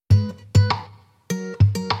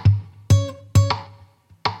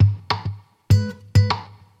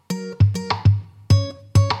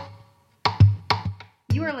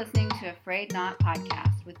for listening to A Frayed Knot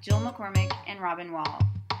podcast with Jill McCormick and Robin Wall.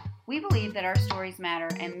 We believe that our stories matter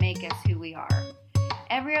and make us who we are.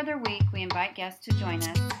 Every other week, we invite guests to join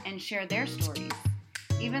us and share their stories.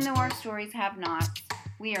 Even though our stories have knots,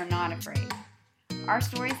 we are not afraid. Our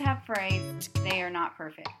stories have frays, they are not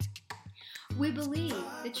perfect. We believe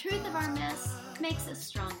the truth of our mess makes us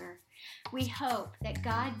stronger. We hope that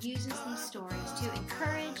God uses these stories to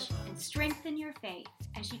encourage and strengthen your faith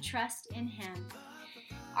as you trust in Him.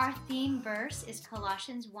 Our theme verse is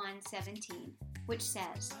Colossians 1:17, which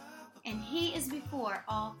says, "And He is before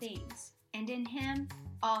all things, and in Him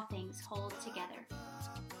all things hold together,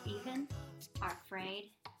 even our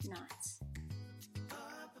frayed knots."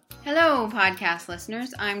 Hello, podcast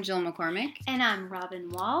listeners. I'm Jill McCormick. And I'm Robin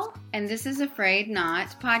Wall. And this is A Frayed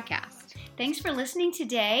Knot podcast. Thanks for listening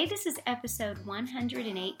today. This is episode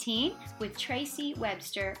 118 with Tracie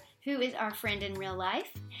Webster, who is our friend in real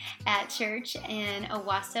life at church in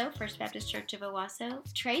Owasso, First Baptist Church of Owasso.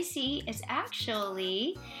 Tracie is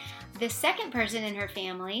actually the second person in her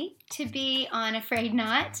family to be on A Frayed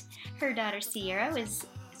Knot. Her daughter Ciara is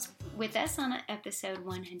with us on episode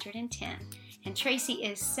 110. And Tracie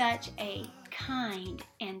is such a kind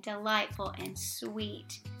and delightful and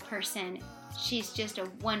sweet person. She's just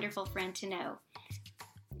a wonderful friend to know.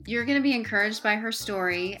 You're going to be encouraged by her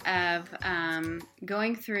story of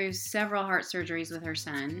going through several heart surgeries with her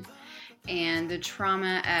son and the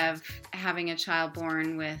trauma of having a child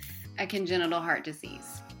born with a congenital heart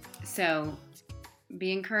disease. So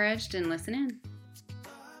be encouraged and listen in.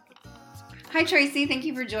 Hi, Tracie. Thank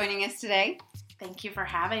you for joining us today. Thank you for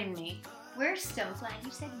having me. We're so glad you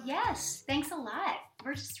said yes. Thanks a lot.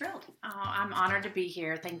 We're just thrilled. Oh, I'm honored to be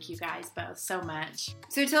here. Thank you guys both so much.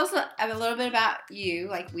 So tell us a little bit about you,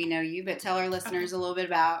 like we know you, but tell our listeners a little bit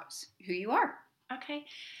about who you are. Okay.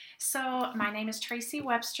 So my name is Tracie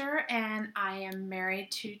Webster, and I am married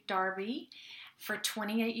to Darby for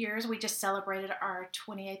 28 years. We just celebrated our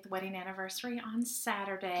 28th wedding anniversary on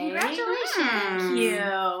Saturday. Congratulations. Thank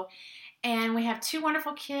you. And we have two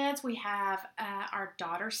wonderful kids. We have our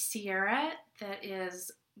daughter, Ciara, that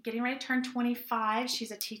is getting ready to turn 25.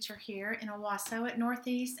 She's a teacher here in Owasso at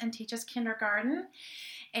Northeast and teaches kindergarten.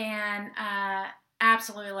 And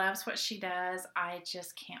absolutely loves what she does. I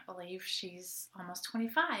just can't believe she's almost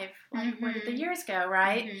 25. Like, where did the years go,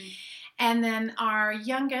 right? Mm-hmm. And then our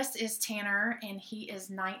youngest is Tanner, and he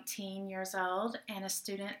is 19 years old and a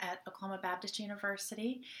student at Oklahoma Baptist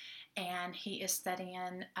University. And he is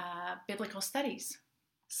studying biblical studies.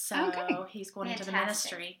 So he's going into the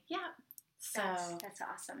ministry. Yeah. So that's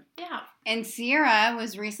awesome. Yeah. And Ciara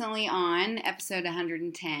was recently on episode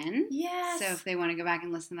 110. Yes. So if they want to go back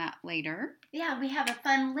and listen to that later. Yeah, we have a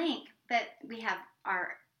fun link, but we have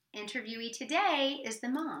our interviewee today is the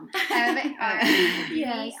mom of our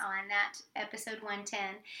interviewee on that episode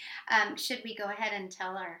 110. Should we go ahead and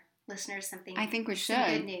tell our listeners something? I think we should.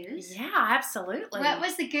 Some good news. Yeah, absolutely. What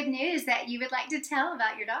was the good news that you would like to tell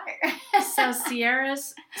about your daughter? So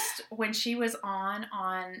Ciara's, when she was on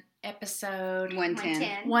episode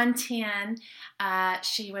 110,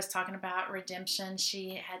 she was talking about redemption.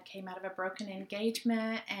 She had came out of a broken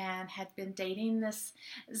engagement and had been dating this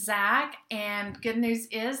Zach. And good news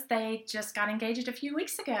is they just got engaged a few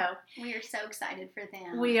weeks ago. We are so excited for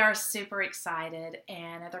them. We are super excited,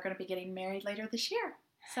 and they're going to be getting married later this year.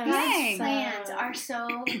 So his plans are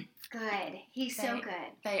so good. He's so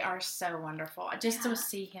good. They are so wonderful. Just to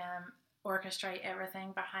see him orchestrate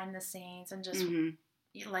everything behind the scenes and just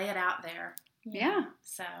lay it out there. Yeah.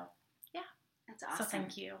 So, yeah. That's awesome. So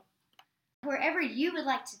thank you. Wherever you would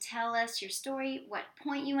like to tell us your story, what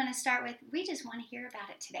point you want to start with, we just want to hear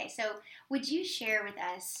about it today. So would you share with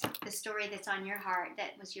us the story that's on your heart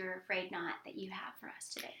that was your frayed knot that you have for us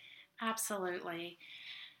today? Absolutely.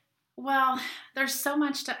 Well, there's so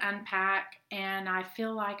much to unpack, and I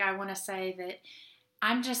feel like I want to say that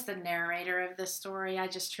I'm just the narrator of this story. I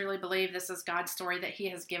just truly believe this is God's story that He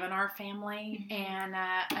has given our family and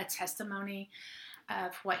a testimony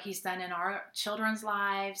of what He's done in our children's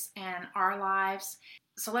lives and our lives.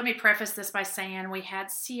 So let me preface this by saying we had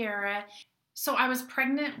Ciara. So I was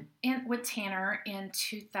pregnant with Tanner in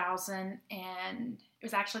 2000, and it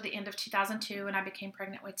was actually the end of 2002, and I became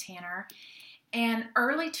pregnant with Tanner. And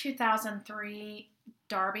early 2003,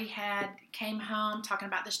 Darby came home talking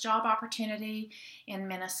about this job opportunity in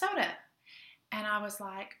Minnesota. And I was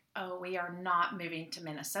like, oh, we are not moving to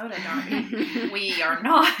Minnesota, Darby. We are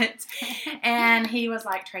not. And he was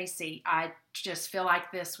like, Tracie, I just feel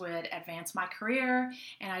like this would advance my career,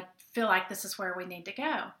 and I feel like this is where we need to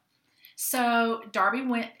go. So Darby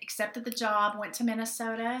accepted the job, went to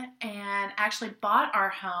Minnesota, and actually bought our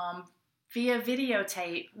home via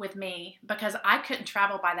videotape with me because I couldn't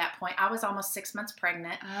travel by that point. I was almost 6 months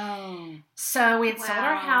pregnant. Oh. So we had sold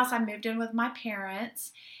our Wow. house. I moved in with my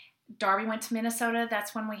parents. Darby went to Minnesota.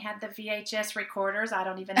 That's when we had the VHS recorders. I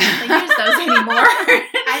don't even know if they use those anymore.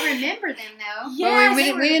 I remember them, though. Yes,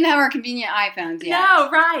 Well, we didn't have our convenient iPhones yet. No,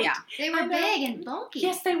 right. Yeah. They were big and bulky.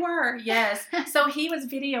 Yes, they were. Yes. So he was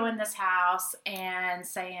videoing this house and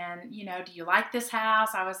saying, you know, do you like this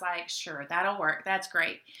house? I was like, sure, that'll work. That's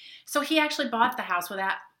great. So he actually bought the house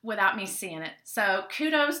without me seeing it. So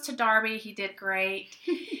kudos to Darby. He did great.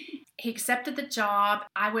 He accepted the job.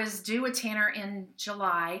 I was due with Tanner in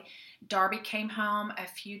July. Darby came home a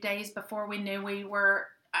few days before we knew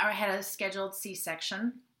I had a scheduled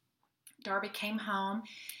C-section. Darby came home.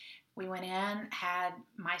 We went in, had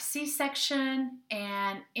my C-section,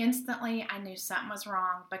 and instantly I knew something was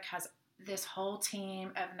wrong because this whole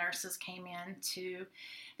team of nurses came in to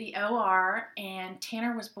the OR, and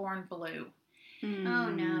Tanner was born blue. Oh,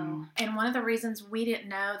 no. And one of the reasons we didn't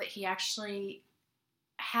know that he actually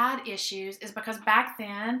had issues is because back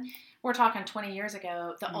then, we're talking 20 years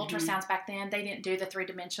ago, the ultrasounds back then, they didn't do the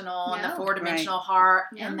 3-dimensional and the 4-dimensional heart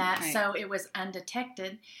and that, so it was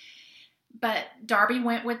undetected. But Darby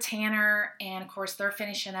went with Tanner, and of course they're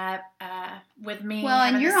finishing up with me. Well,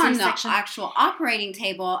 and you're on the C-section. actual operating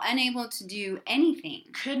table, unable to do anything.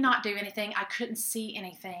 Could not do anything. I couldn't see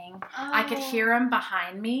anything. Oh, I could hear him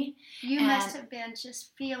behind me. You must have been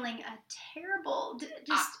just feeling a terrible,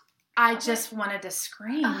 I just wanted to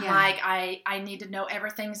scream. Yeah. Like, I need to know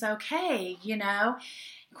everything,'s okay, you know?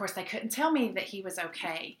 Of course, they couldn't tell me that he was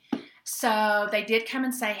okay. So they did come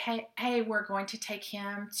and say, hey, we're going to take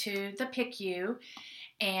him to the PICU,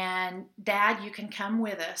 and Dad, you can come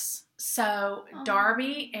with us. So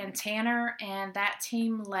Darby and Tanner and that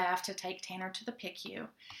team left to take Tanner to the PICU.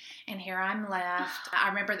 And here I'm left. I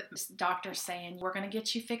remember the doctor saying, we're going to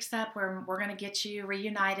get you fixed up. We're going to get you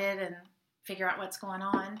reunited and figure out what's going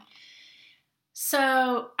on.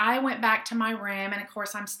 So I went back to my room, and of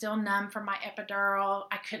course I'm still numb from my epidural.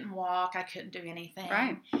 I couldn't walk. I couldn't do anything.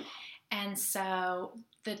 Right. And so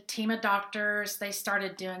the team of doctors, they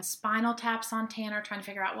started doing spinal taps on Tanner, trying to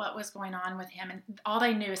figure out what was going on with him. And all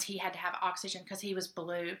they knew is he had to have oxygen because he was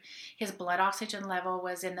blue. His blood oxygen level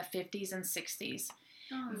was in the 50s and 60s.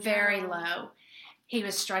 Very low. He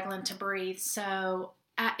was struggling to breathe. So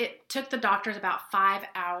it took the doctors about 5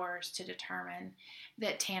 hours to determine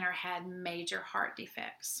that Tanner had major heart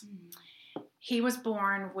defects. He was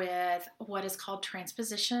born with what is called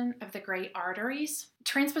transposition of the Great Arteries.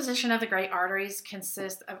 Transposition of the Great Arteries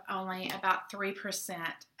consists of only about 3%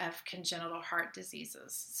 of congenital heart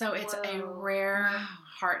diseases. So it's a rare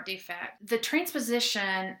heart defect. The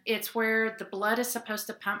transposition, it's where the blood is supposed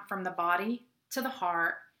to pump from the body to the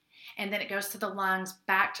heart, and then it goes to the lungs,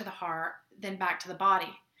 back to the heart, then back to the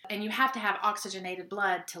body. And you have to have oxygenated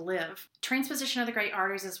blood to live. Transposition of the Great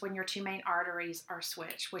Arteries is when your two main arteries are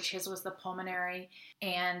switched, which his was the pulmonary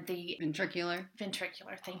and the ventricular.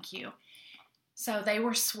 Thank you. So they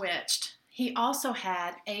were switched. He also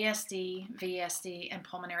had ASD, VSD, and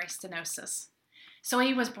pulmonary stenosis. So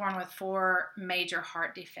he was born with 4 major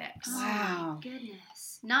heart defects. Wow.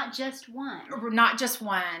 Goodness. Not just one. Not just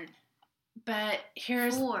one. But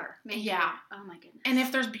here's 4. Maybe. Yeah. Oh my goodness. And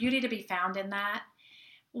if there's beauty to be found in that,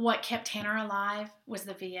 what kept Tanner alive was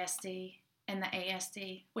the VSD and the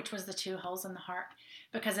ASD, which was the 2 holes in the heart,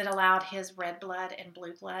 because it allowed his red blood and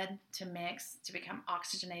blue blood to mix to become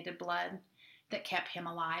oxygenated blood that kept him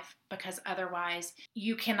alive, because otherwise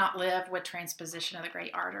you cannot live with transposition of the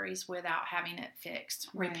Great Arteries without having it fixed,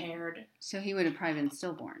 repaired. So he would have probably been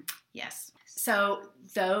stillborn. Yes. So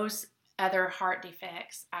those other heart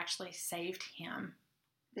defects actually saved him.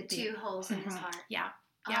 The 2 holes in his heart. Yeah.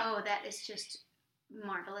 Oh, that is just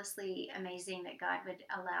marvelously amazing that God would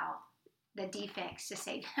allow the defects to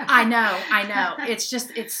save him. I know.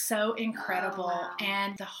 It's so incredible. Oh, wow.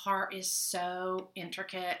 And the heart is so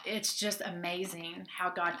intricate. It's just amazing how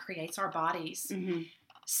God creates our bodies. Mm-hmm.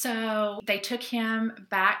 So they took him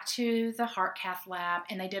back to the heart cath lab,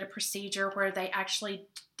 and they did a procedure where they actually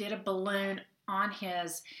did a balloon on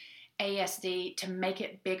his ASD to make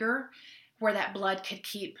it bigger, where that blood could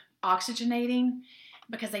keep oxygenating,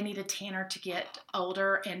 because they needed Tanner to get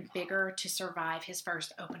older and bigger to survive his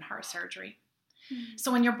first open heart surgery. Mm-hmm.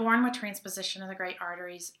 So when you're born with transposition of the Great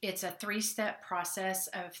Arteries, it's a 3-step process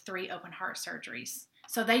of 3 open heart surgeries.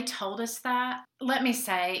 So they told us that. Let me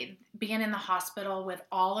say, being in the hospital with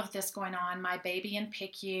all of this going on, my baby in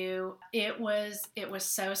PICU, it was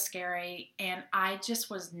so scary, and I just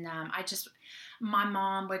was numb. My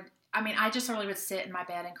mom would I just really would sit in my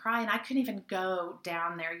bed and cry, and I couldn't even go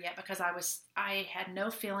down there yet because I had no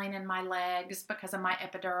feeling in my legs because of my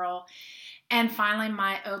epidural. And finally,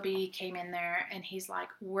 my OB came in there, and he's like,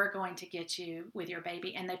 we're going to get you with your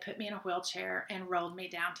baby. And they put me in a wheelchair and rolled me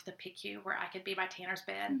down to the PICU where I could be by Tanner's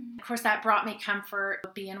bed. Mm-hmm. Of course, that brought me comfort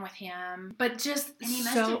being with him. But just And he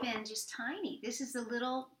must have been just tiny. This is a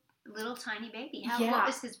little tiny baby. What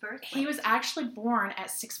was his birth weight? He was actually born at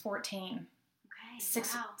 6'14". Okay,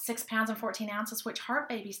 6 pounds and 14 ounces, which heart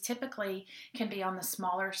babies typically can be on the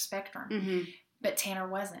smaller spectrum. Mm-hmm. But Tanner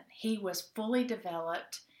wasn't. He was fully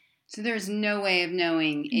developed. So there's no way of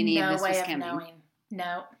knowing any of this was coming. No way of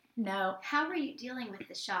knowing. No. How were you dealing with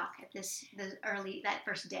the shock at that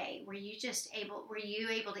first day? Were you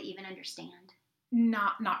able to even understand?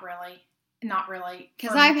 Not really. Not really.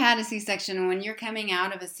 Because I've had a C-section, and when you're coming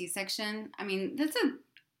out of a C-section, that's an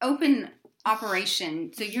open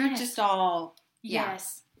operation. So you're just all... Yeah.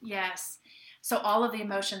 Yes. So all of the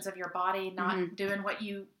emotions of your body not doing what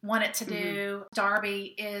you want it to do.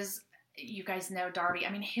 Darby is... You guys know Darby.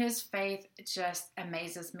 His faith just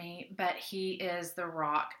amazes me, but he is the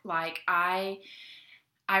rock. Like, I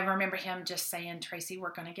remember him just saying, Tracie,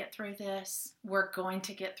 we're going to get through this. We're going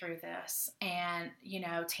to get through this. And,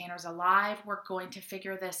 Tanner's alive. We're going to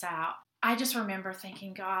figure this out. I just remember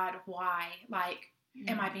thinking, God, why? Like,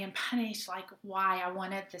 am I being punished? Like, why? I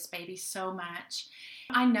wanted this baby so much.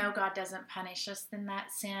 I know God doesn't punish us in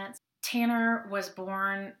that sense. Tanner was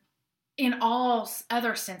born in all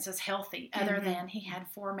other senses healthy, other than he had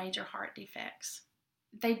 4 major heart defects.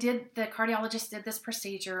 The cardiologist did this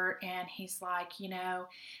procedure, and he's like,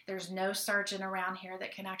 there's no surgeon around here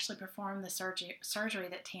that can actually perform the surgery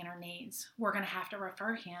that Tanner needs. We're going to have to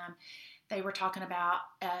refer him. They were talking about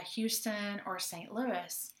Houston or St.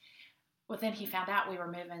 Louis. Well, then he found out we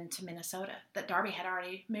were moving to Minnesota, that Darby had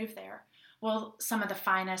already moved there. Well, some of the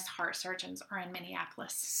finest heart surgeons are in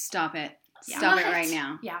Minneapolis. Stop it. Yeah. Stop it right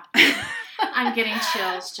now. Yeah. I'm getting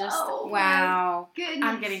chills just... wow. Goodness.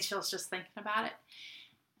 I'm getting chills just thinking about it.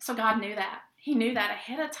 So God knew that. He knew that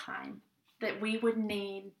ahead of time, that we would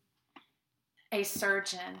need a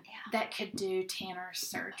surgeon that could do Tanner's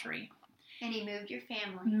surgery. And he moved your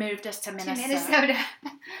family. Moved us to Minnesota.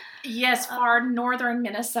 Yes, far northern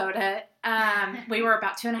Minnesota. We were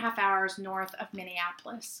about 2.5 hours north of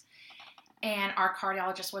Minneapolis. And our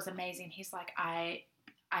cardiologist was amazing. He's like, I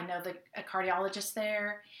know a cardiologist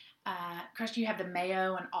there. Of course, you have the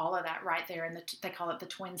Mayo and all of that right there. And they call it the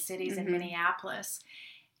Twin Cities in Minneapolis.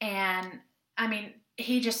 And,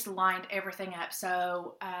 he just lined everything up.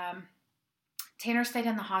 So Tanner stayed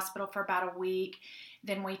in the hospital for about a week.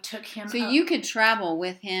 Then we took him. So you could travel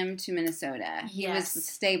with him to Minnesota. He was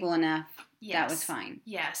stable enough. Yes. That was fine.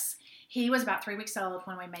 Yes. He was about 3 weeks old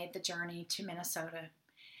when we made the journey to Minnesota.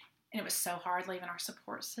 And it was so hard leaving our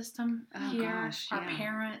support system here, our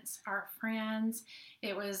parents, our friends.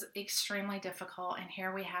 It was extremely difficult. And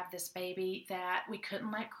here we have this baby that we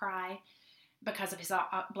couldn't let cry because of his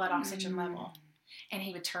blood oxygen level. And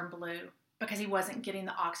he would turn blue because he wasn't getting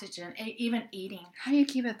the oxygen, even eating. How do you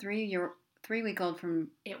keep a 3-week-old from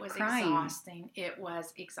crying? It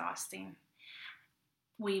was exhausting.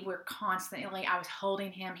 We were constantly, I was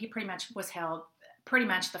holding him. He pretty much was held pretty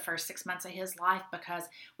much the first 6 months of his life because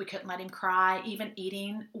we couldn't let him cry. Even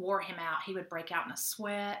eating wore him out. He would break out in a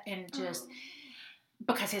sweat and just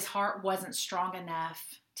because his heart wasn't strong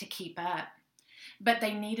enough to keep up. But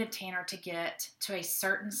they needed Tanner to get to a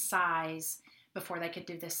certain size before they could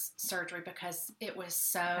do this surgery because it was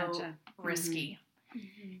so risky.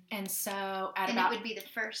 Mm-hmm. And so it would be the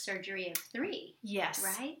first surgery of 3. Yes.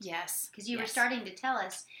 Right? Yes. Because you were starting to tell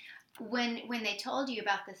us when they told you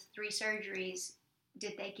about the 3 surgeries,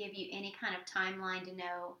 did they give you any kind of timeline to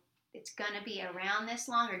know it's going to be around this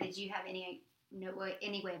long, or did you have any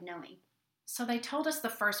way of knowing? So they told us the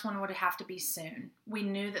first one would have to be soon. We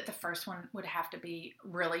knew that the first one would have to be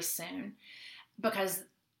really soon because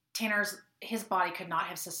his body could not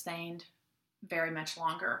have sustained very much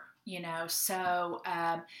longer, So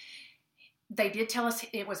they did tell us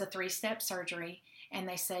it was a 3-step surgery. And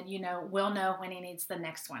they said, we'll know when he needs the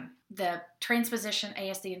next one. The transposition,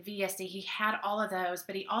 ASD, and VSD, he had all of those,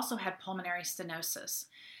 but he also had pulmonary stenosis,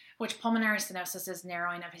 which pulmonary stenosis is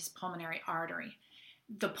narrowing of his pulmonary artery.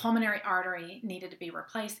 The pulmonary artery needed to be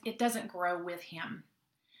replaced. It doesn't grow with him.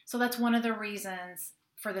 So that's one of the reasons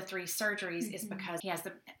for the 3 surgeries is because he has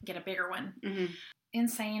to get a bigger one. Mm-hmm. In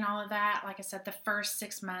saying all of that, like I said, the first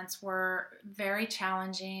 6 months were very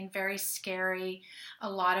challenging, very scary, a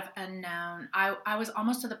lot of unknown. I was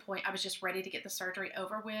almost to the point I was just ready to get the surgery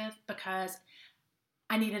over with because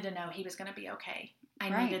I needed to know he was going to be okay.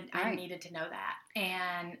 I needed to know that.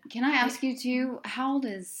 And can I ask you too, how old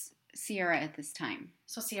is Ciara at this time?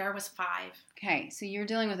 So Ciara was 5. Okay, so you're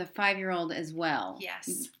dealing with a 5-year-old as well.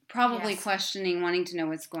 Yes. Probably Yes. questioning, wanting to know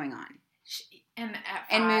what's going on. And at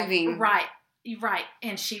 5, and moving. Right.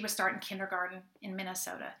 And she was starting kindergarten in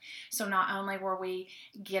Minnesota. So not only were we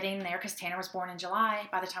getting there, because Tanner was born in July,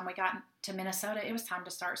 by the time we got to Minnesota, it was time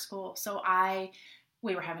to start school. So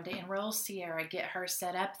we were having to enroll Ciara, get her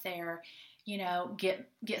set up there,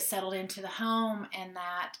 get settled into the home, and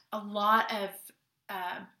that a lot of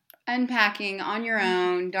unpacking on your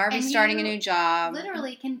own. Darby's And starting a you new job.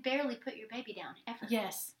 Literally can barely put your baby down ever.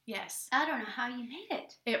 Yes. I don't know how you made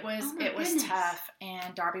it. It was goodness. tough,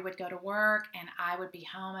 and Darby would go to work, and I would be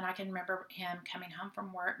home, and I can remember him coming home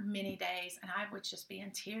from work many days, and I would just be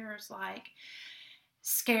in tears, like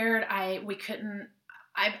scared. I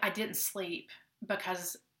didn't sleep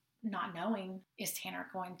because not knowing, is Tanner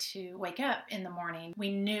going to wake up in the morning?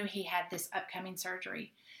 We knew he had this upcoming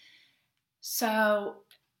surgery. So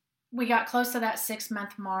we got close to that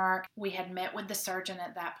 6-month mark. We had met with the surgeon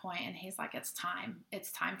at that point, and he's like, it's time.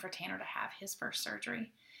 It's time for Tanner to have his first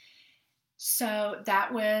surgery. So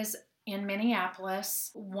that was in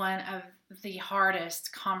Minneapolis, one of the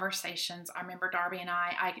hardest conversations. I remember Darby and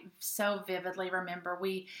I so vividly remember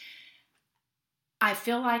I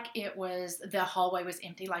feel like the hallway was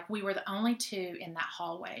empty. Like we were the only 2 in that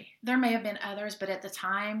hallway. There may have been others, but at the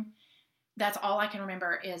time, that's all I can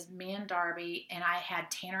remember is me and Darby, and I had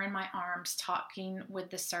Tanner in my arms talking with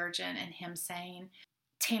the surgeon and him saying,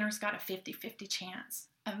 Tanner's got a 50-50 chance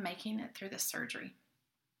of making it through this surgery.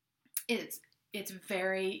 It's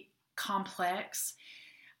very complex.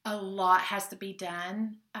 A lot has to be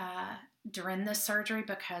done during this surgery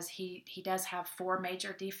because he does have 4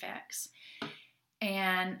 major defects.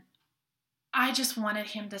 And I just wanted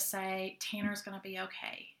him to say, Tanner's going to be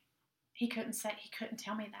okay. He couldn't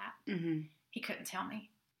tell me that. Mm-hmm. He couldn't tell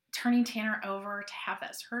me. Turning Tanner over to have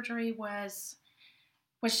that surgery was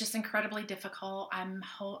just incredibly difficult.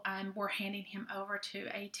 We're handing him over to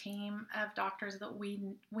a team of doctors that we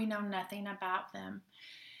know nothing about them.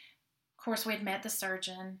 Of course, we had met the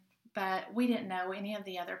surgeon, but we didn't know any of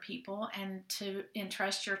the other people. And to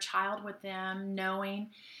entrust your child with them,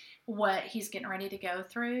 knowing what he's getting ready to go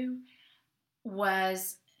through,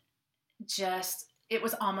 was just, it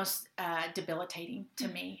was almost debilitating to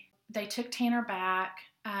me. They took Tanner back.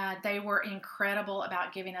 They were incredible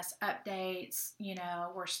about giving us updates.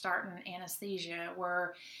 We're starting anesthesia.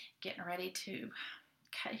 We're getting ready to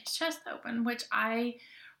cut his chest open, which I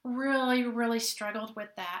really, really struggled with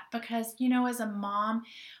that because, as a mom,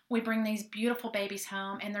 we bring these beautiful babies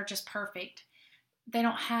home and they're just perfect. They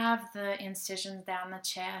don't have the incisions down the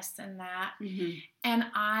chest and that. Mm-hmm. And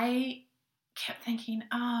I kept thinking,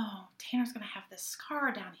 oh, Tanner's going to have this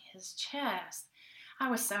scar down his chest. I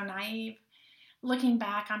was so naive. Looking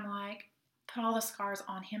back, I'm like, put all the scars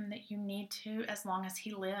on him that you need to as long as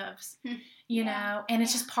he lives, you know, and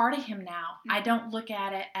it's just part of him now. I don't look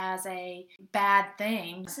at it as a bad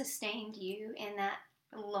thing. What sustained you in that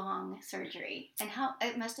long surgery? And how,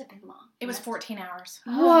 it must have been long. It was 14 hours.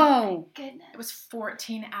 Whoa. Oh, my goodness. It was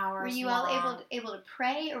 14 hours Were you long. all able to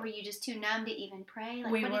pray, or were you just too numb to even pray?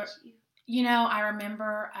 Like, We what were, did you... You know, I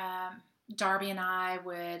remember Darby and I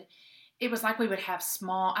it was like we would have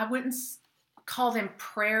I wouldn't call them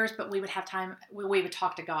prayers, but we would have time, we would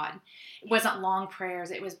talk to God. It wasn't long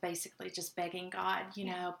prayers. It was basically just begging God,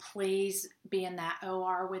 please be in that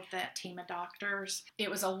OR with that team of doctors. It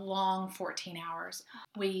was a long 14 hours.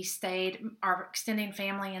 We stayed, our extending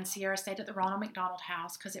family and Ciara stayed at the Ronald McDonald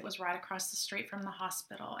House because it was right across the street from the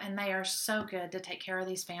hospital. And they are so good to take care of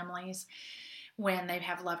these families when they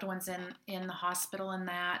have loved ones in the hospital and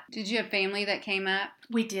that. Did you have family that came up?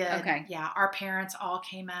 We did. Okay. Yeah, our parents all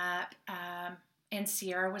came up, and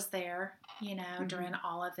Ciara was there, during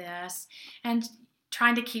all of this. And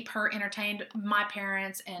trying to keep her entertained. My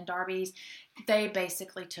parents and Darby's, they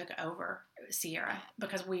basically took over Ciara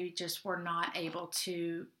because we just were not able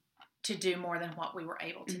to do more than what we were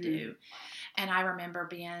able to do. And I remember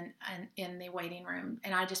being in the waiting room,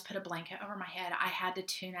 and I just put a blanket over my head. I had to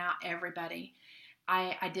tune out everybody.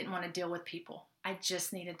 I didn't want to deal with people. I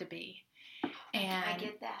just needed to be. And I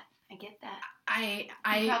get that. I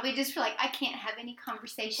probably just feel like I can't have any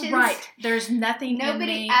conversations. Right. There's nothing in me.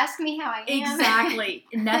 Nobody asked me how I am. Exactly.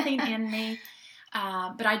 Nothing in me.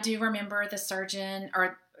 But I do remember the surgeon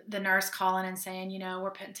or the nurse calling and saying,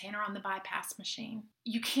 we're putting Tanner on the bypass machine.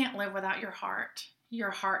 You can't live without your heart.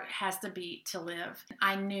 Your heart has to beat to live.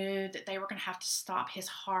 I knew that they were going to have to stop his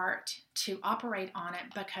heart to operate on it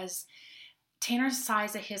because Tanner's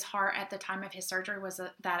size of his heart at the time of his surgery was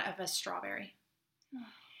that of a strawberry.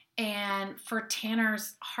 And for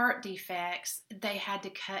Tanner's heart defects, they had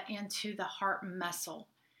to cut into the heart muscle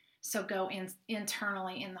So go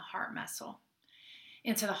internally in the heart muscle,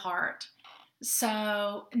 into the heart.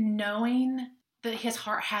 So knowing that his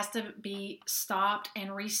heart has to be stopped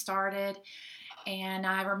and restarted. And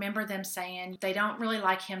I remember them saying they don't really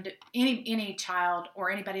like him to, any child or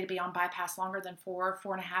anybody to be on bypass longer than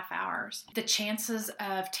 4.5 hours. The chances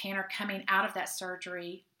of Tanner coming out of that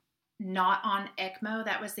surgery not on ECMO,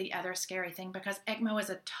 that was the other scary thing, because ECMO is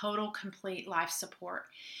a total, complete life support.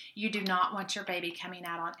 You do not want your baby coming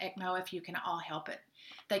out on ECMO if you can all help it.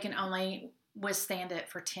 They can only withstand it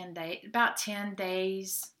for 10 days, about 10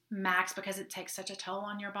 days max, because it takes such a toll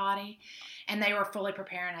on your body. And they were fully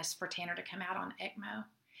preparing us for Tanner to come out on ECMO.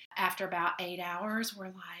 After about 8 hours, we're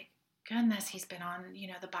like, goodness, he's been on,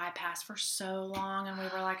 the bypass for so long. And we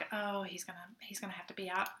were like, oh, he's gonna have to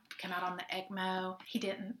come out on the ECMO. He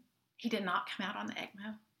did not come out on the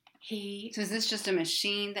ECMO. So is this just a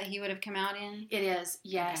machine that he would have come out in? It is,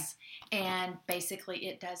 yes. Okay. And basically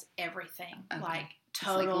it does everything. Okay. Like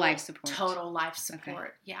total life support. Total life support,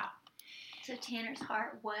 okay. Yeah. So Tanner's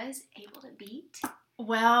heart was able to beat?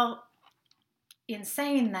 Well, in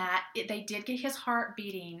saying that, they did get his heart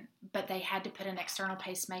beating, but they had to put an external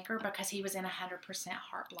pacemaker because he was in 100%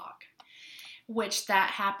 heart block, which that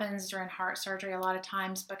happens during heart surgery a lot of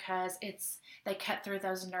times because they cut through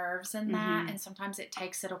those nerves and that, and sometimes it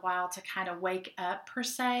takes it a while to kind of wake up per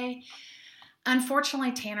se.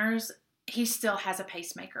 Unfortunately, he still has a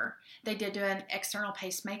pacemaker. They did do an external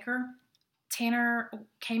pacemaker. Tanner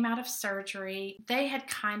came out of surgery. They had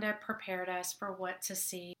kind of prepared us for what to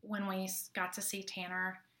see when we got to see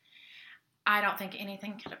Tanner. I don't think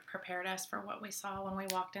anything could have prepared us for what we saw when we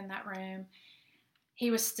walked in that room.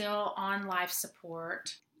 He was still on life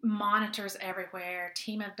support, monitors everywhere,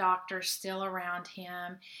 team of doctors still around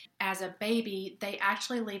him. As a baby, they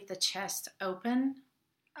actually leave the chest open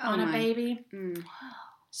on a baby.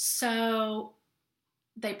 So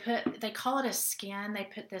they call it a skin. They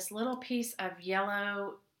put this little piece of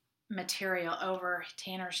yellow material over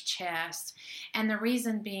Tanner's chest. And the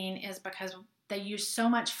reason being is because they use so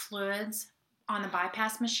much fluids on the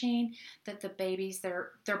bypass machine that the babies,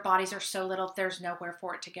 their bodies are so little, there's nowhere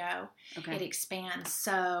for it to go. Okay. It expands.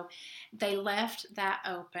 So they left that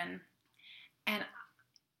open. And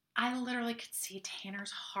I literally could see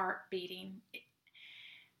Tanner's heart beating.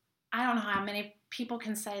 I don't know how many people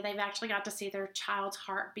can say they've actually got to see their child's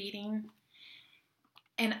heart beating.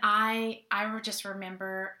 And I just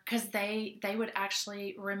remember, because they would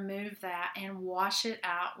actually remove that and wash it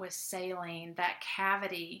out with saline, that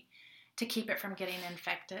cavity, to keep it from getting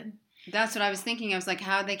infected. That's what I was thinking. I was like,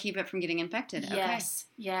 how'd they keep it from getting infected? Yes,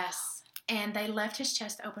 okay. Yes. And they left his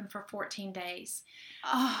chest open for 14 days.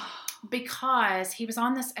 Oh. Because he was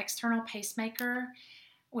on this external pacemaker.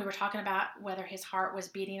 We were talking about whether his heart was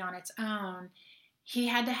beating on its own. He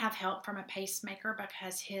had to have help from a pacemaker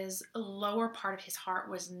because his lower part of his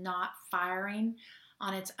heart was not firing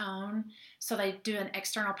on its own. So they do an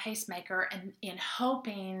external pacemaker and in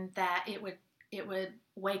hoping that it would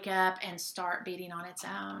wake up and start beating on its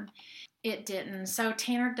own. It didn't. So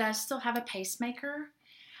Tanner does still have a pacemaker.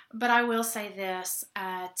 But I will say this,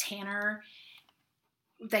 Tanner,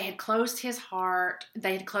 they had closed his heart.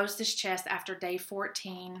 They had closed his chest after day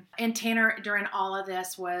 14. And Tanner, during all of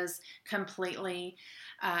this, was completely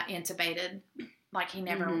intubated. Like he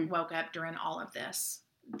never woke up during all of this,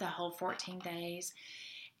 the whole 14 days.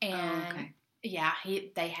 And yeah,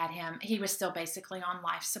 they had him. He was still basically on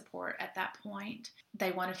life support at that point.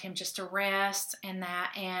 They wanted him just to rest and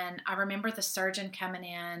that. And I remember the surgeon coming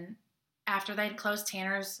in after they had closed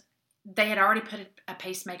Tanner's. They had already put a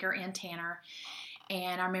pacemaker in Tanner.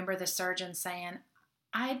 And I remember the surgeon saying,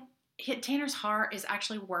 Tanner's heart is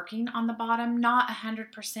actually working on the bottom, not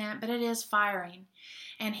 100%, but it is firing.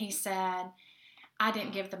 And he said, I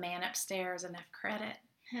didn't give the man upstairs enough credit.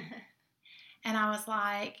 And I was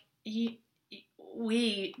like,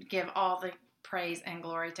 we give all the praise and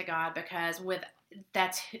glory to God because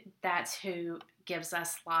that's who gives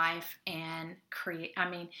us life and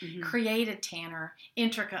created Tanner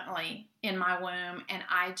intricately in my womb. And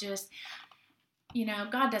I just,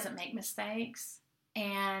 God doesn't make mistakes.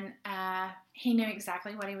 And he knew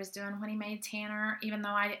exactly what he was doing when he made Tanner, even though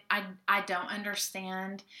I don't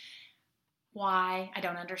understand why. I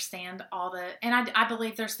don't understand and I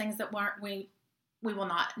believe there's things that we will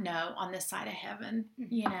not know on this side of heaven,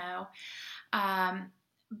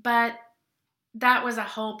 but that was a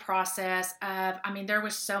whole process of, there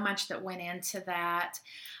was so much that went into that,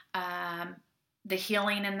 the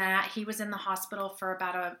healing in that. He was in the hospital for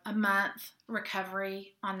about a month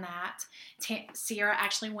recovery on that. Ciara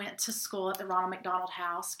actually went to school at the Ronald McDonald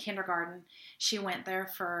House, kindergarten. She went there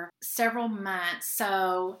for several months.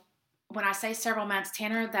 So when I say several months,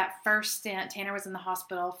 Tanner, that first stint, Tanner was in the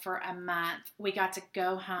hospital for a month. We got to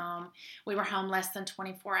go home. We were home less than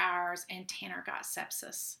 24 hours, and Tanner got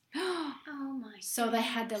sepsis. Oh, my So they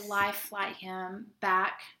had to life flight him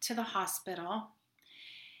back to the hospital.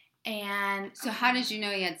 And So how did you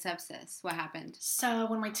know he had sepsis? What happened? So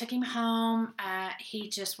when we took him home, he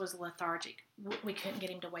just was lethargic. We couldn't get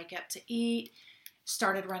him to wake up to eat.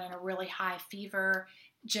 Started running a really high fever.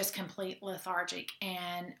 Just complete lethargic,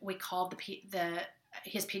 and we called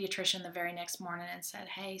his pediatrician the very next morning and said,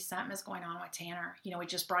 "Hey, something is going on with Tanner. We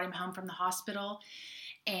just brought him home from the hospital,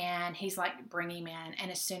 and he's like, bring him in."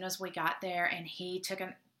 And as soon as we got there, and he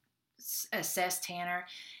assessed Tanner,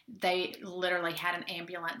 they literally had an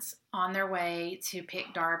ambulance on their way to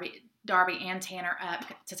pick Darby and Tanner up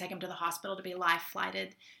to take him to the hospital to be life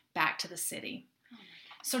flighted back to the city. Oh,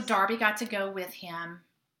 so Darby got to go with him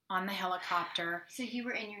on the helicopter. So you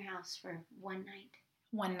were in your house for one night?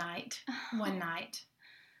 One night.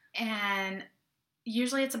 And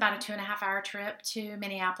usually it's about a 2.5 hour trip to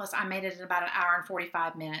Minneapolis. I made it in about an hour and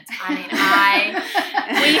 45 minutes. I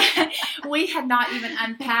mean, we had not even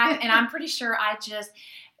unpacked, and I'm pretty sure I just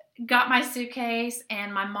got my suitcase,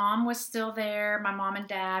 and my mom was still there. My mom and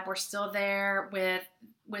dad were still there with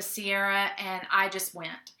Ciara, and I just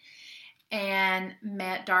went and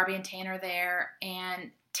met Darby and Tanner there,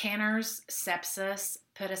 and Tanner's sepsis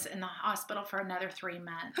put us in the hospital for another 3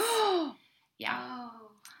 months. Yeah.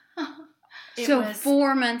 Oh. So it was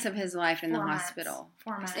 4 months of his life in the hospital.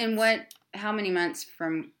 4 months. And how many months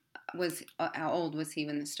how old was he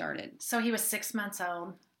when this started? So he was 6 months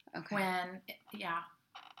old Okay.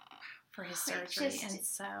 for his surgery. And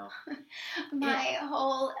so my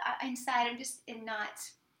whole inside, I'm just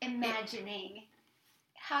not imagining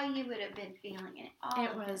how you would have been feeling in all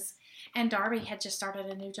it was. And Darby had just started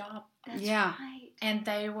a new job. That's right. And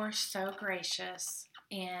they were so gracious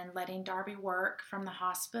in letting Darby work from the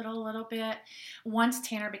hospital a little bit. Once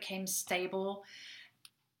Tanner became stable,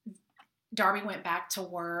 Darby went back to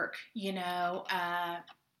work.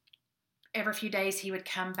 Every few days he would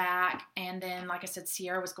come back, and then, like I said,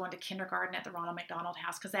 Ciara was going to kindergarten at the Ronald McDonald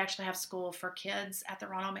House, because they actually have school for kids at the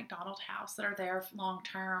Ronald McDonald House that are there long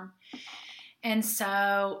term. And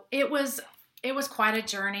so it was quite a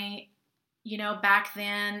journey. Back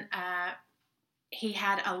then, he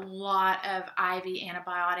had a lot of IV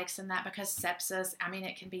antibiotics and that, because sepsis,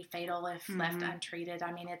 it can be fatal if left untreated.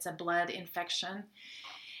 It's a blood infection.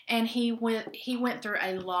 And he went through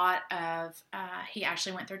a lot of, he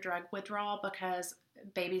actually went through drug withdrawal, because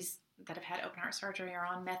babies that have had open heart surgery are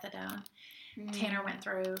on methadone. Tanner went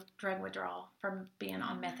through drug withdrawal from being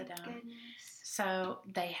on methadone. Goodness. So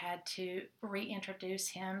they had to reintroduce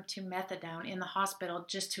him to methadone in the hospital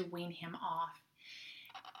just to wean him off.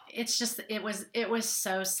 It's just, it was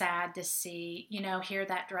so sad to see, here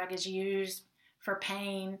that drug is used for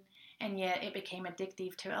pain, and yet it became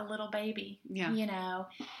addictive to a little baby. Yeah.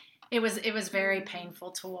 It was very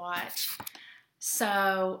painful to watch.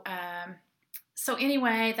 So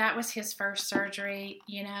anyway, that was his first surgery.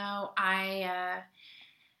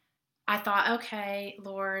 I thought, okay,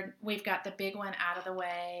 Lord, we've got the big one out of the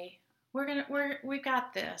way. We've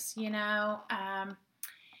got this, and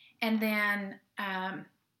then,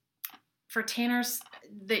 for Tanner's,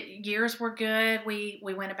 the years were good. We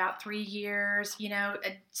went about 3 years,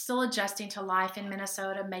 still adjusting to life in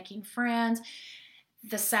Minnesota, making friends.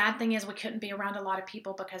 The sad thing is we couldn't be around a lot of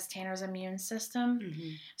people because Tanner's immune system.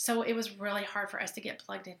 Mm-hmm. So it was really hard for us to get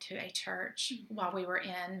plugged into a church while we were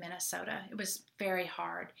in Minnesota. It was very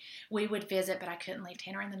hard. We would visit, but I couldn't leave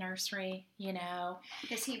Tanner in the nursery,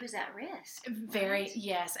 Because he was at risk. Very, right?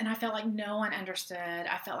 Yes. And I felt like no one understood.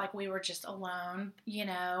 I felt like we were just alone,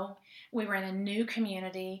 We were in a new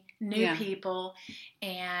community, new people,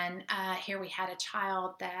 and here we had a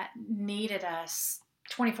child that needed us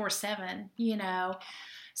 24/7,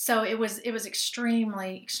 So it was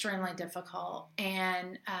extremely, extremely difficult.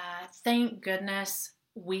 And thank goodness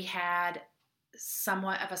we had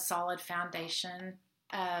somewhat of a solid foundation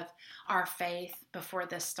of our faith before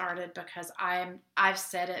this started, because I've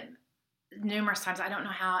said it numerous times. I don't know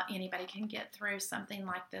how anybody can get through something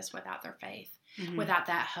like this without their faith, without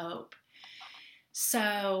that hope.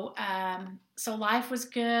 So life was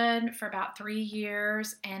good for about 3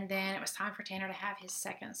 years, and then it was time for Tanner to have his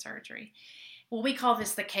second surgery. Well, we call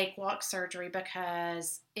this the cakewalk surgery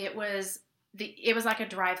because it was like a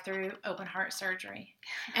drive-through open heart surgery.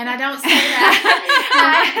 And I don't say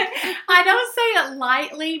that. I don't say it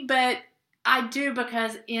lightly, but I do,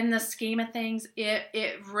 because in the scheme of things,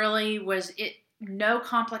 it really was no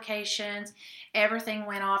complications. Everything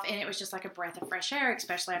went off, and it was just like a breath of fresh air,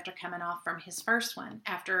 especially after coming off from his first one.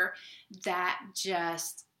 After that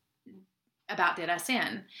just about did us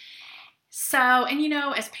in. So, and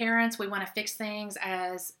as parents, we want to fix things.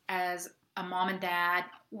 As a mom and dad,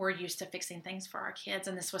 we're used to fixing things for our kids,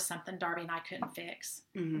 and this was something Darby and I couldn't fix.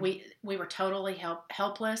 Mm-hmm. We were totally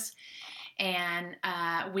helpless, and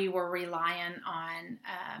we were relying on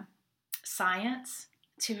science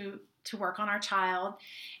to work on our child,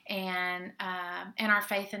 and our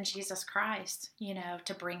faith in Jesus Christ,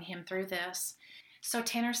 to bring him through this. So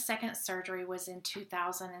Tanner's second surgery was in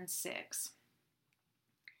 2006.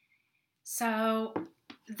 So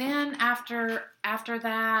then after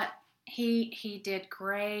that, he did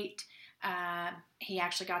great. He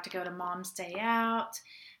actually got to go to Mom's Day Out.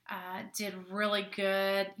 Did really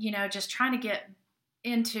good. Just trying to get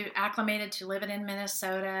acclimated to living in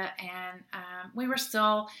Minnesota, and we were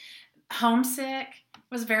still homesick.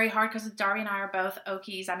 It was very hard because Darby and I are both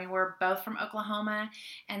Okies. I mean, we're both from Oklahoma,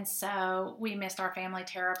 and so we missed our family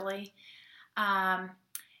terribly.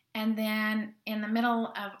 And then in the middle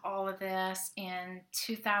of all of this, in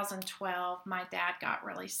 2012, my dad got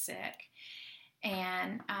really sick,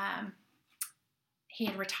 and he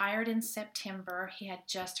had retired in September. He had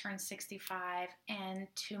just turned 65, and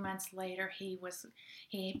 2 months later, he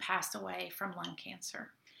passed away from lung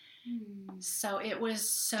cancer. So it was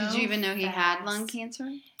so Did you even know he fast. had lung cancer?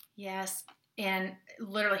 Yes. And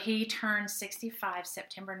literally, he turned 65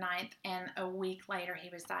 September 9th, and a week later, he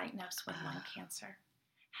was diagnosed with lung cancer.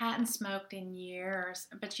 Hadn't smoked in years,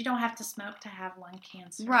 but you don't have to smoke to have lung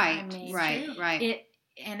cancer. Right, right.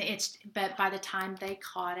 But by the time they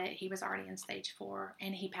caught it, he was already in stage 4,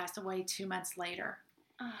 and he passed away 2 months later.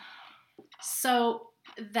 So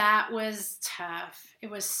that was tough. It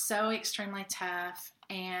was so extremely tough,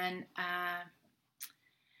 and I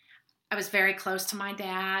was very close to my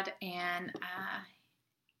dad, and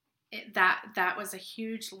that was a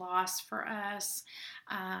huge loss for us.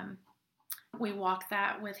 We walked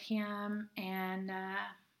that with him, and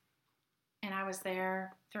I was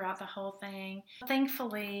there throughout the whole thing.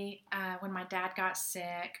 Thankfully, when my dad got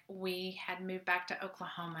sick, we had moved back to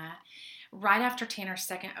Oklahoma. Right after Tanner's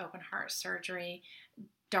second open heart surgery,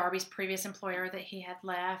 Darby's previous employer that he had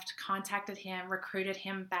left contacted him, recruited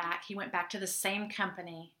him back. He went back to the same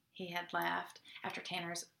company he had left after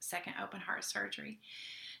Tanner's second open heart surgery.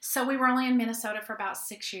 So we were only in Minnesota for about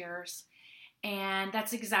 6 years. And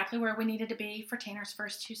that's exactly where we needed to be for Tanner's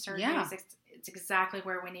first 2 surgeries. Yeah. It's exactly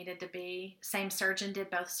where we needed to be. Same surgeon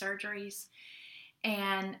did both surgeries.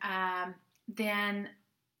 And then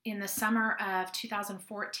in the summer of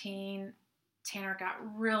 2014, Tanner got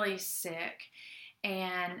really sick.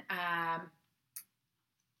 And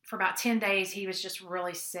for about 10 days, he was just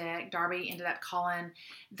really sick. Darby ended up calling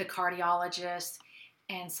the cardiologist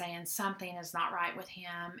and saying something is not right with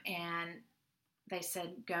him. And they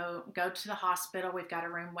said, go to the hospital. We've got a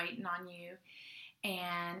room waiting on you.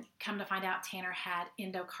 And come to find out, Tanner had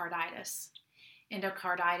endocarditis.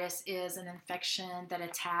 Endocarditis is an infection that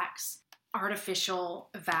attacks artificial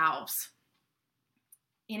valves.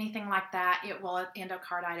 Anything like that,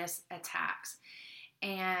 endocarditis attacks.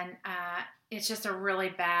 And it's just a really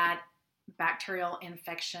bad bacterial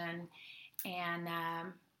infection. And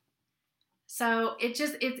so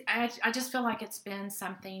I just feel like it's been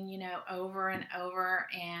something, over and over.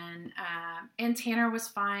 And Tanner was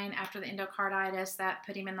fine after the endocarditis. That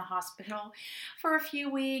put him in the hospital for a few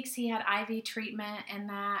weeks. He had IV treatment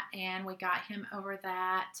and we got him over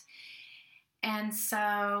that. And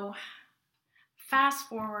so fast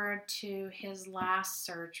forward to his last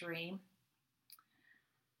surgery.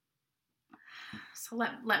 So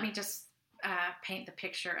let me just paint the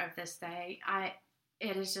picture of this day.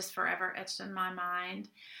 It is just forever etched in my mind.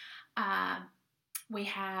 We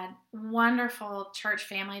had wonderful church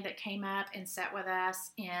family that came up and sat with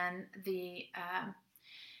us in the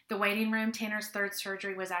waiting room. Tanner's third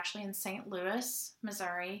surgery was actually in St. Louis,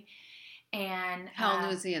 Missouri. And how old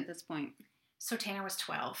was he at this point? So Tanner was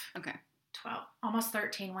 12. Okay. 12, almost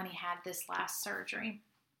 13 when he had this last surgery.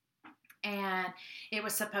 And it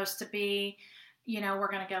was supposed to be,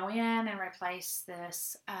 we're going to go in and replace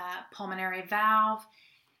this pulmonary valve.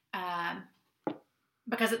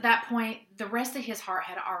 Because at that point, the rest of his heart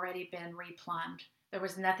had already been replumbed. There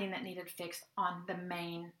was nothing that needed fixed on the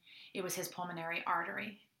main. It was his pulmonary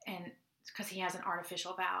artery. And because he has an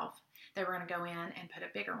artificial valve, they were going to go in and put a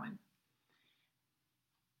bigger one.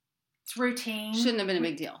 It's routine. Shouldn't have been a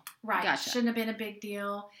big deal. Right. Gotcha. Shouldn't have been a big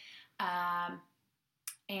deal. I'll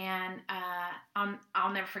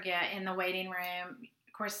never forget in the waiting room,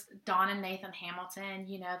 of course, Dawn and Nathan Hamilton,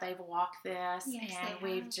 they've walked this. Yes, and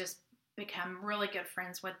we've just become really good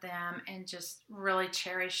friends with them and just really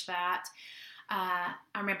cherish that. I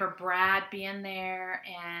remember Brad being there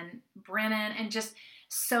and Brennan and just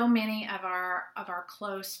So many of our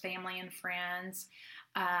close family and friends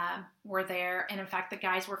were there, and in fact, the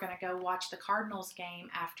guys were going to go watch the Cardinals game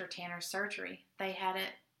after Tanner's surgery. They had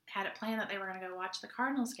it planned that they were going to go watch the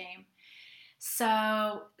Cardinals game.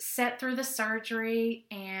 So, sat through the surgery,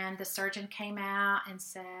 and the surgeon came out and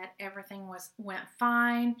said everything went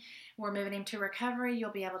fine. We're moving him to recovery.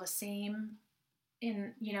 You'll be able to see him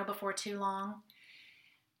before too long.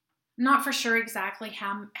 Not for sure exactly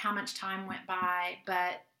how much time went by,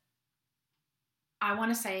 but I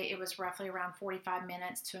want to say it was roughly around 45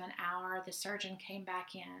 minutes to an hour. The surgeon came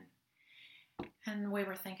back in, and we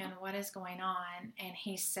were thinking, what is going on? And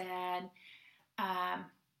he said,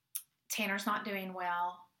 Tanner's not doing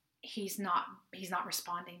well. He's not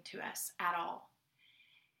responding to us at all.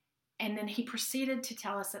 And then he proceeded to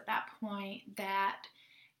tell us at that point that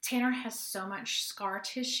Tanner has so much scar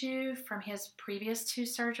tissue from his previous 2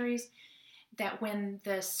 surgeries that when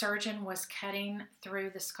the surgeon was cutting through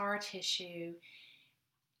the scar tissue,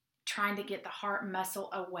 trying to get the heart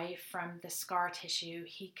muscle away from the scar tissue,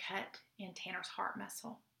 he cut in Tanner's heart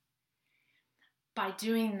muscle. By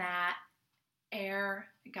doing that, air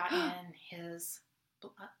got in his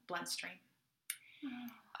bloodstream.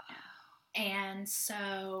 And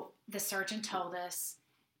so the surgeon told us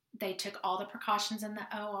they took all the precautions in the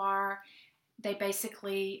OR. They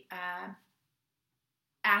basically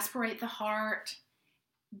aspirate the heart.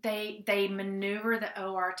 They maneuver the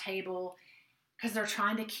OR table because they're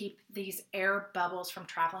trying to keep these air bubbles from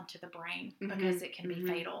traveling to the brain because it can be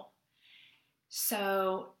fatal.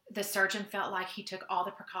 So the surgeon felt like he took all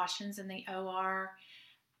the precautions in the OR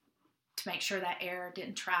to make sure that air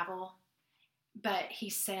didn't travel. But he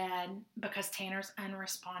said, because Tanner's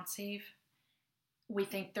unresponsive, we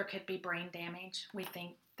think there could be brain damage. We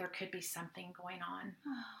think there could be something going on.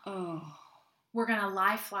 Oh. We're going to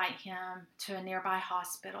life flight him to a nearby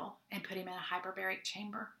hospital and put him in a hyperbaric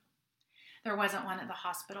chamber. There wasn't one at the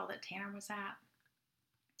hospital that Tanner was at.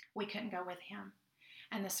 We couldn't go with him.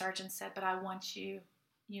 And the surgeon said, but I want you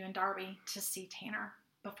and Darby to see Tanner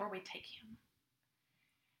before we take him.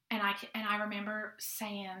 And I remember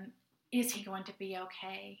saying, is he going to be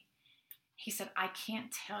okay? He said, I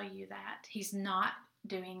can't tell you that. He's not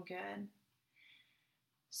doing good.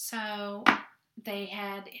 So they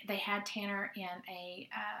had Tanner in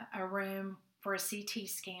a room for a CT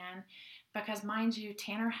scan because, mind you,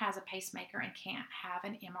 Tanner has a pacemaker and can't have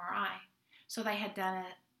an MRI. So they had done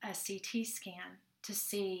a CT scan to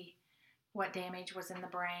see what damage was in the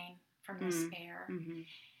brain from this air.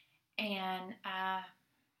 And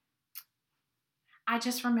I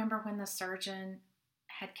just remember when the surgeon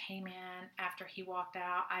had came in after he walked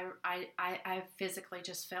out, I physically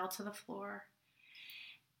just fell to the floor.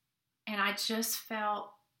 And I just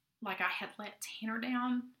felt like I had let Tanner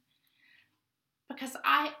down. Because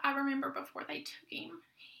I remember before they took him,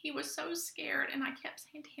 he was so scared. And I kept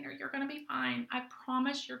saying, Tanner, you're going to be fine. I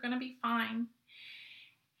promise you're going to be fine.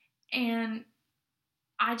 And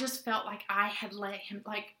I just felt like I had let him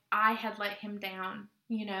down,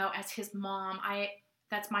 as his mom.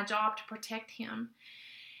 That's my job, to protect him.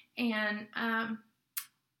 And I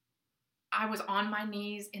was on my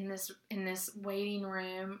knees in this waiting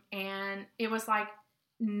room, and it was like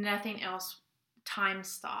nothing else. Time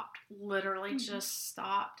stopped, literally just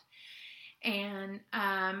stopped. And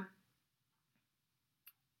I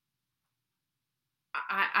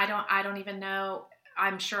don't even know.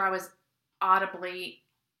 I'm sure I was audibly,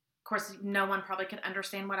 of course, no one probably could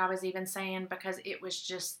understand what I was even saying because it was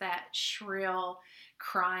just that shrill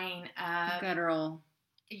crying of guttural.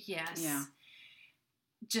 Yes. Yeah.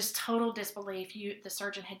 Just total disbelief. The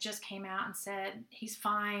surgeon had just came out and said he's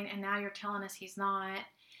fine, and now you're telling us he's not.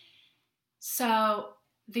 So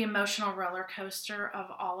the emotional roller coaster of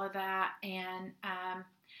all of that, and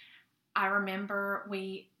I remember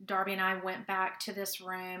Darby and I went back to this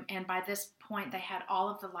room, and by this point they had all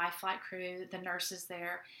of the life flight crew, the nurses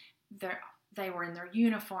there. They were in their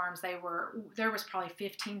uniforms. There was probably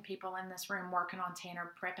 15 people in this room working on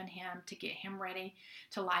Tanner, prepping him to get him ready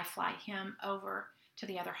to life flight him over to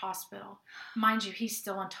the other hospital. Mind you, he's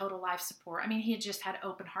still on total life support. I mean, he had just had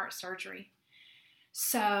open heart surgery.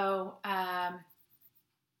 So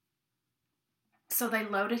they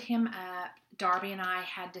loaded him up. Darby and I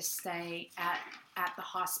had to stay at the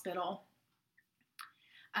hospital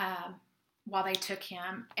while they took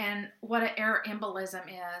him. And what an air embolism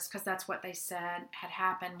is, because that's what they said had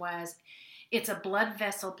happened, was it's a blood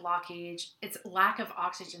vessel blockage. It's lack of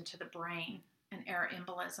oxygen to the brain, an air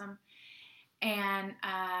embolism. And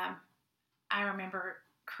I remember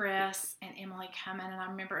Chris and Emily coming, and I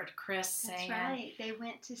remember Chris saying... That's right. They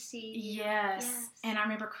went to see you. Yes. And I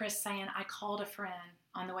remember Chris saying, I called a friend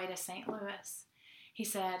on the way to St. Louis. he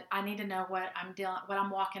said, I need to know what I'm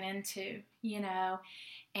walking into,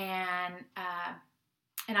 and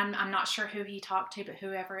I'm not sure who he talked to, but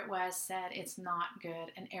whoever it was said it's not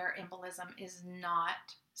good. An air embolism is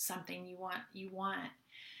not something you want.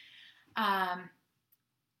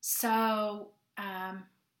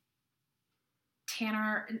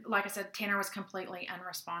 Tanner, like I said, Tanner was completely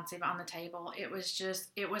unresponsive on the table. It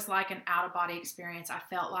was like an out-of-body experience. I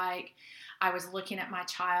felt like I was looking at my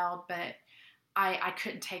child, but I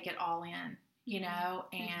couldn't take it all in,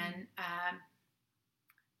 and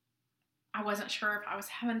I wasn't sure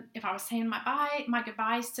if I was saying my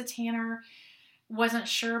goodbyes to Tanner. Wasn't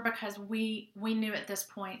sure because we knew at this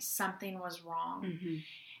point something was wrong. Mm-hmm.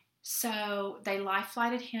 So they life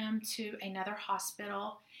flighted him to another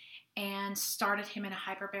hospital and started him in a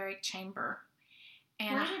hyperbaric chamber.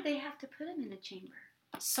 And why did they have to put him in a chamber?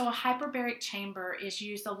 So a hyperbaric chamber is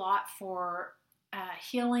used a lot for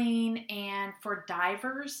healing and for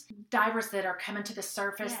divers that are coming to the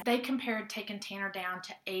surface. Yeah. They compared taking Tanner down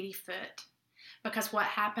to 80 foot because what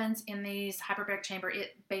happens in these hyperbaric chamber,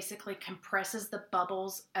 it basically compresses the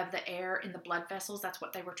bubbles of the air in the blood vessels. That's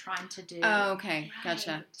what they were trying to do. Oh, okay.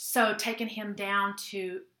 Gotcha. Right. So taking him down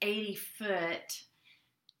to 80 foot,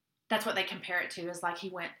 that's what they compare it to, is like he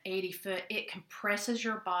went 80 foot. It compresses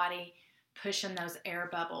your body, pushing those air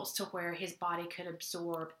bubbles to where his body could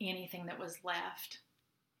absorb anything that was left.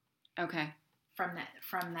 Okay. From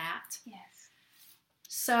that. Yes.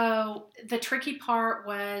 So the tricky part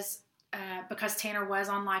was because Tanner was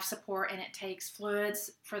on life support and it takes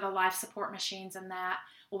fluids for the life support machines and that.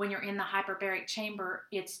 Well, when you're in the hyperbaric chamber,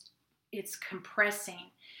 it's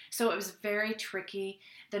compressing. So it was very tricky.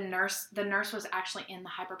 The nurse was actually in the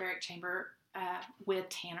hyperbaric chamber with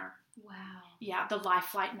Tanner. Wow. Yeah, the life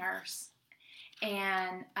flight nurse.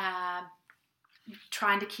 And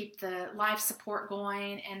trying to keep the life support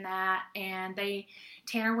going and that. And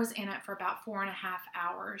Tanner was in it for about 4.5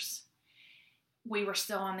 hours. We were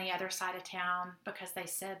still on the other side of town because they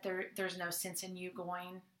said there's no sense in you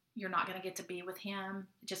going. You're not going to get to be with him.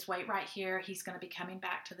 Just wait right here. He's going to be coming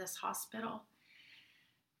back to this hospital.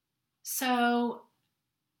 So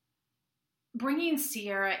bringing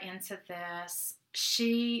Ciara into this,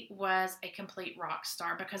 she was a complete rock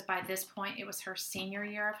star because by this point it was her senior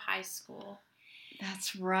year of high school.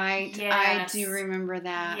 That's right. Yes. I do remember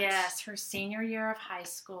that. Yes, her senior year of high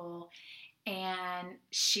school. And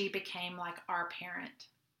she became like our parent,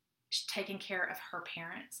 taking care of her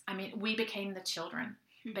parents. I mean, we became the children,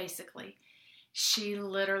 basically. She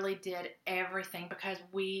literally did everything because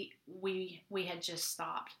we had just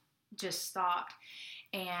stopped.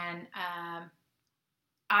 And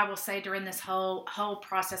I will say during this whole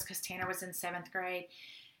process, because Tanner was in 7th grade,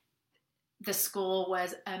 the school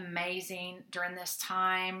was amazing during this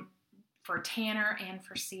time for Tanner and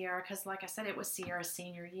for Ciara, because like I said, it was Ciara's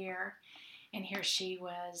senior year. And here she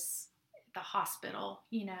was at the hospital,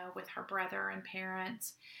 with her brother and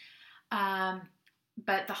parents.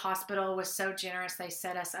 But the hospital was so generous. They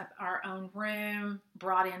set us up our own room,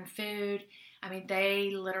 brought in food. I mean,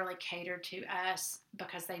 they literally catered to us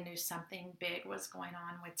because they knew something big was going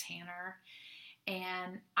on with Tanner.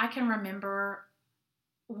 And I can remember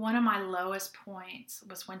one of my lowest points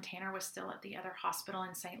was when Tanner was still at the other hospital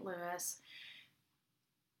in St. Louis.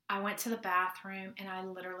 I went to the bathroom and I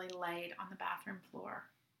literally laid on the bathroom floor.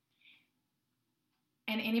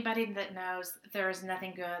 And anybody that knows, there is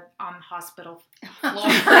nothing good on hospital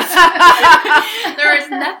floors. There is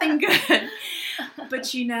nothing good.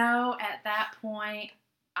 But at that point,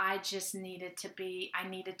 I just needed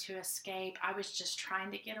to escape. I was just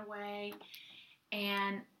trying to get away.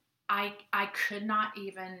 And I could not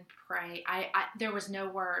even pray. There was no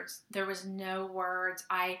words.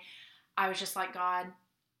 I was just like, God,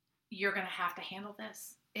 you're going to have to handle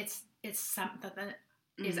this. It's something that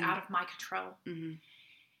is out of my control. Mm-hmm.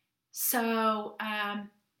 So,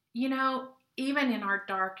 even in our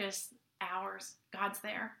darkest hours, God's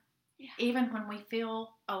there. Yeah. Even when we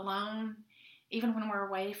feel alone, even when we're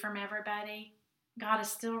away from everybody, God is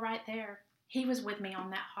still right there. He was with me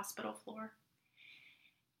on that hospital floor.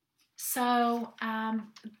 So,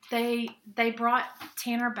 they brought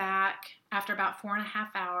Tanner back after about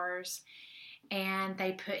 4.5 hours, and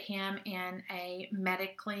they put him in a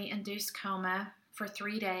medically induced coma for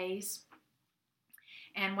 3 days.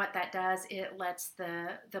 And what that does, it lets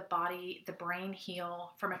the brain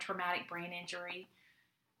heal from a traumatic brain injury,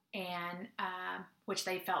 and which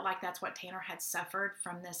they felt like that's what Tanner had suffered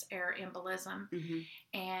from this air embolism. Mm-hmm.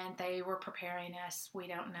 And they were preparing us. We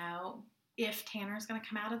don't know if Tanner's going to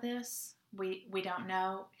come out of this. We don't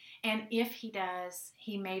know. And if he does,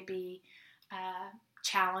 he may be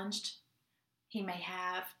challenged. He may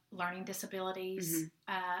have learning disabilities.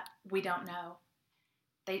 We don't know.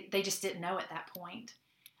 They just didn't know at that point.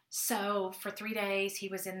 So for 3 days, he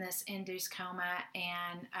was in this induced coma,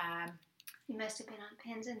 and he must have been on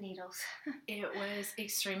pins and needles. it was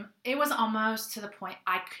extreme. It was almost to the point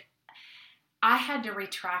I had to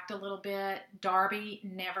retract a little bit. Darby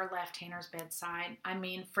never left Tanner's bedside. I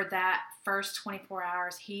mean, for that first 24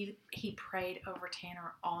 hours, he prayed over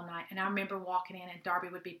Tanner all night. And I remember walking in, and Darby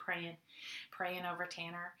would be praying over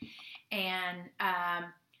Tanner. And,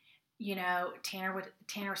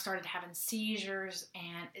 Tanner started having seizures,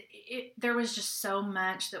 and there was just so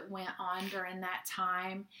much that went on during that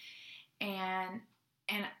time. And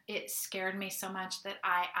it scared me so much that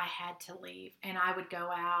I had to leave, and I would go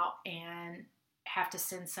out and have to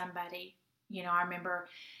send somebody. I remember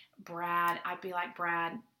I'd be like,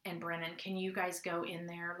 Brad and Brennan, can you guys go in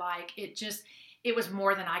there? Like, it was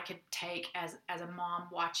more than I could take as a mom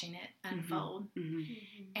watching it unfold.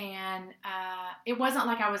 And it wasn't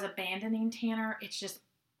like I was abandoning Tanner. It's just,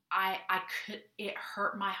 it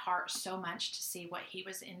hurt my heart so much to see what he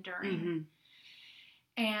was enduring.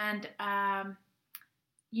 And,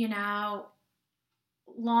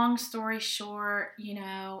 long story short,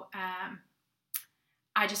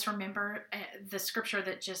 I just remember the scripture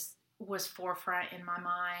that just was forefront in my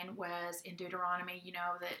mind was in Deuteronomy,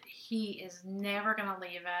 that he is never going to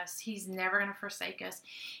leave us. He's never going to forsake us.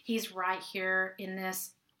 He's right here in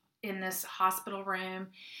this hospital room.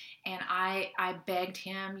 And I begged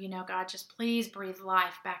him, God, just please breathe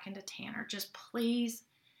life back into Tanner. Just please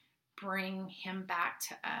bring him back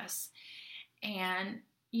to us. And,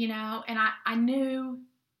 and I knew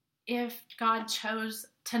if God chose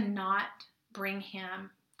to not bring him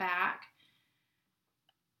back,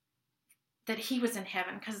 that he was in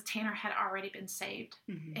heaven, because Tanner had already been saved.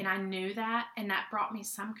 And I knew that, and that brought me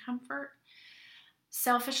some comfort.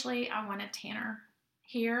 Selfishly, I wanted Tanner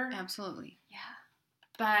here. Absolutely. Yeah.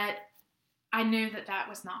 But I knew that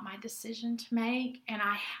was not my decision to make, and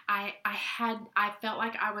I felt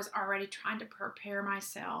like I was already trying to prepare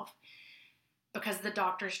myself, because the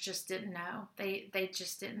doctors just didn't know. They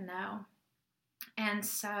just didn't know. And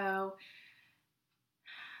so,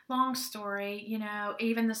 long story,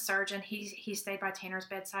 even the surgeon, he stayed by Tanner's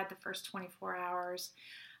bedside the first 24 hours.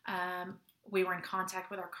 We were in contact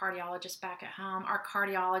with our cardiologist back at home. Our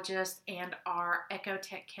cardiologist and our echo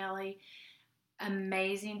tech, Kelly,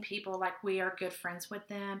 amazing people. Like, we are good friends with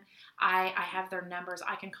them. I have their numbers.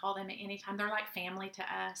 I can call them at any time. They're like family to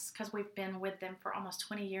us, because we've been with them for almost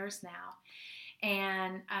 20 years now.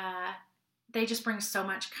 And they just bring so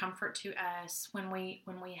much comfort to us when we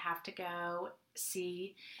have to go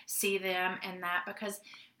see them, and that, because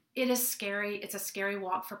it is scary. It's a scary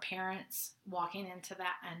walk for parents, walking into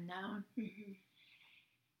that unknown.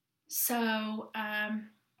 So, and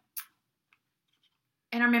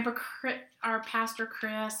I remember our pastor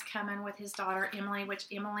Chris coming with his daughter Emily, which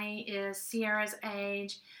Emily is Ciara's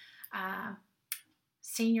age,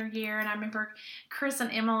 senior year. And I remember Chris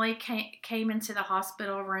and Emily came into the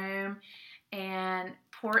hospital room, and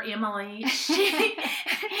poor Emily,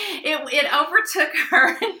 it overtook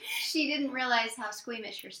her. She didn't realize how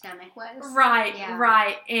squeamish her stomach was. Right, yeah.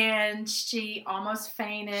 Right. And she almost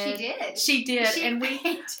fainted. She did.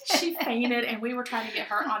 She fainted, and we were trying to get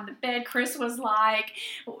her on the bed. Chris was like,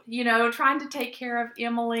 trying to take care of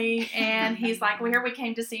Emily, and he's like, well, here we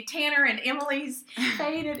came to see Tanner, and Emily's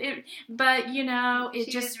fainted. She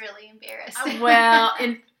was really embarrassed.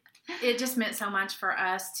 It just meant so much for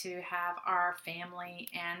us to have our family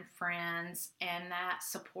and friends and that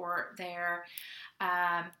support there.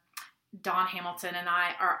 Don Hamilton and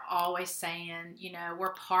I are always saying,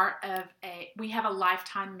 we're part of we have a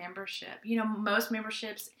lifetime membership. Most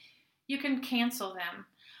memberships, you can cancel them,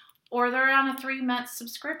 or they're on a 3-month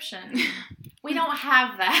subscription. We don't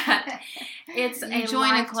have that. It's you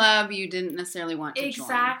join a club you didn't necessarily want to join.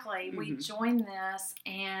 Exactly. We joined this,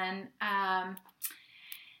 and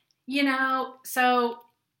so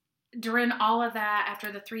during all of that,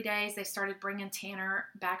 after the 3 days, they started bringing Tanner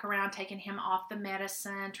back around, taking him off the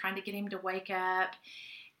medicine, trying to get him to wake up.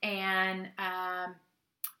 And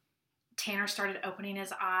Tanner started opening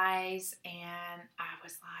his eyes, and I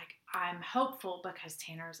was like, I'm hopeful, because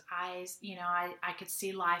Tanner's eyes, I could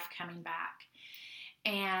see life coming back.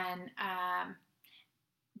 And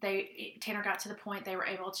Tanner got to the point they were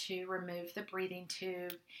able to remove the breathing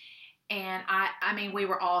tube. And I mean, we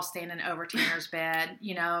were all standing over Tanner's bed,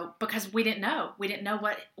 because we didn't know. We didn't know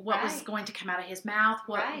what was going to come out of his mouth,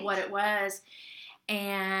 what it was.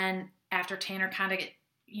 And after Tanner kind of,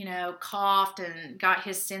 coughed and got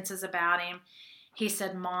his senses about him, he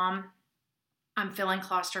said, Mom, I'm feeling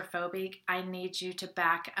claustrophobic. I need you to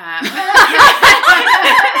back up. and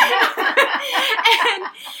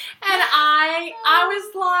I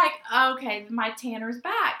was like, okay, my Tanner's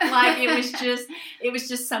back. Like it was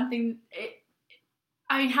just something.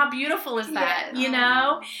 I mean, how beautiful is that? Yes. You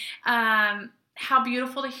know, how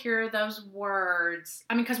beautiful to hear those words.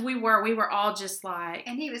 I mean, because we were all just like,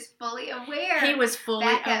 and he was fully aware. He was fully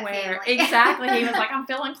Backup aware. family. Exactly. He was like, I'm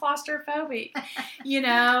feeling claustrophobic. You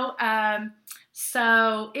know.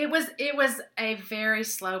 So it was a very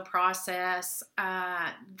slow process.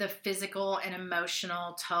 The physical and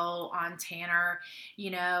emotional toll on Tanner, you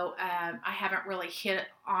know, I haven't really hit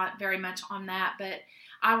on very much on that, but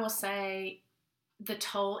I will say the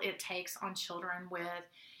toll it takes on children with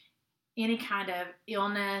any kind of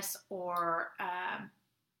illness or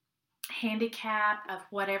handicap of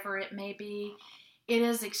whatever it may be. It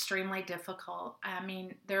is extremely difficult. I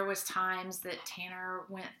mean, there was times that Tanner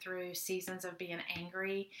went through seasons of being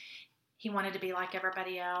angry. He wanted to be like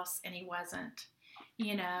everybody else, and he wasn't.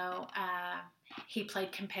 You know, he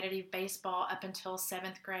played competitive baseball up until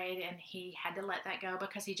 7th grade, and he had to let that go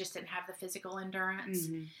because he just didn't have the physical endurance.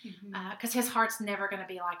 Because his heart's never going to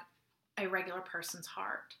be like a regular person's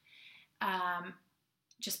heart,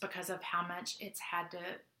 just because of how much it's had to,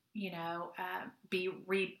 you know,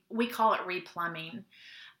 we call it replumbing.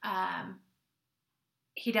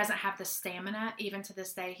 He doesn't have the stamina. Even to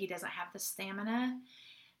this day, he doesn't have the stamina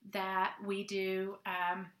that we do.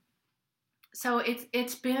 So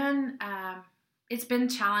it's been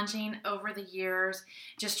challenging over the years,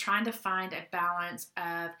 just trying to find a balance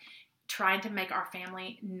of trying to make our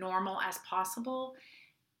family normal as possible,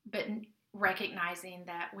 but recognizing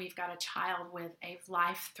that we've got a child with a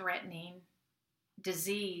life-threatening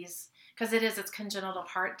disease, because it's congenital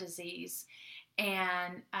heart disease,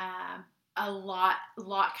 and a lot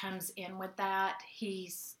comes in with that.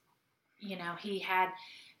 He's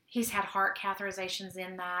had heart catheterizations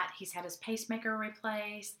in that. He's had his pacemaker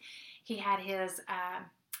replaced. He had his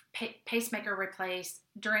pacemaker replaced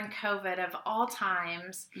during COVID of all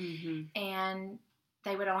times, and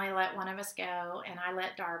they would only let one of us go, and I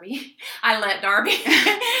let Darby.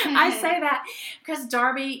 I say that because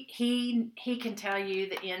Darby, he can tell you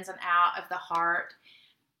the ins and out of the heart.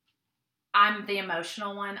 I'm the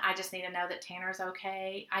emotional one. I just need to know that Tanner's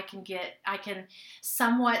okay. I can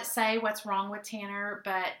somewhat say what's wrong with Tanner,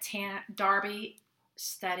 but Darby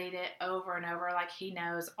studied it over and over, like he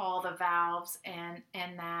knows all the valves and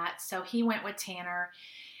that. So he went with Tanner,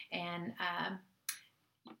 and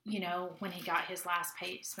you know, when he got his last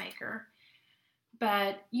pacemaker.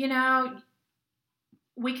 But, you know,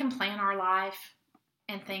 we can plan our life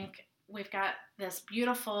and think we've got this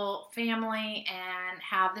beautiful family and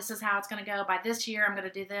this is how it's going to go. By this year, I'm going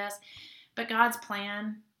to do this. But God's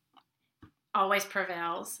plan always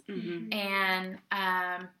prevails. And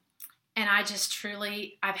I just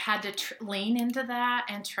truly, I've had to lean into that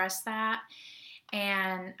and trust that.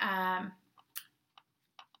 And,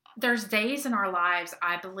 there's days in our lives,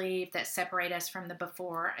 I believe, that separate us from the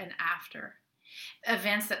before and after.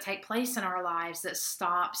 Events that take place in our lives that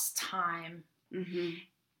stops time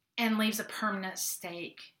and leaves a permanent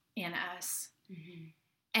stake in us.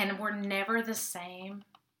 And we're never the same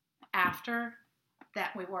after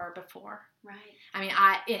that we were before. Right. I mean,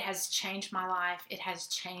 it has changed my life. It has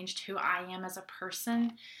changed who I am as a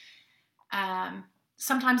person.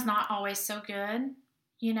 Sometimes not always so good,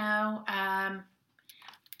 you know.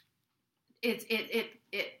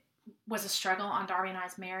 It was a struggle on Darby and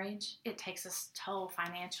I's marriage. It takes us toll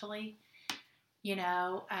financially. You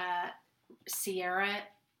know, Ciara,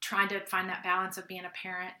 trying to find that balance of being a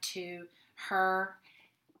parent to her,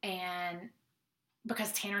 and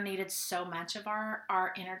because Tanner needed so much of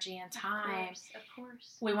our energy and time. Of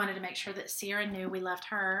course. We wanted to make sure that Ciara knew we loved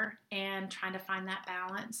her, and trying to find that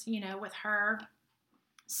balance, you know, with her.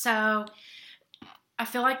 So I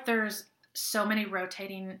feel like there's so many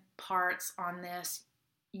rotating parts on this,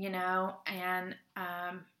 you know, and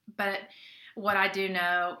but what I do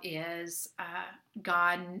know is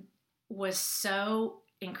God was so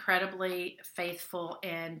incredibly faithful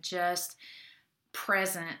and just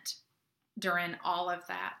present during all of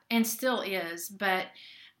that, and still is. But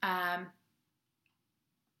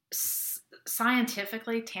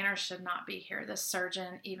scientifically, Tanner should not be here. The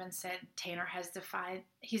surgeon even said Tanner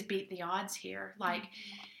he's beat the odds here. Like,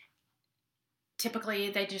 typically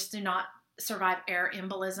they just do not survive air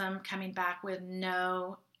embolism, coming back with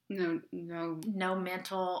no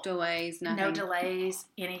mental delays, nothing. No delays,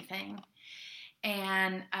 anything.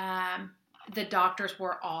 And the doctors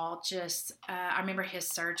were all just, I remember his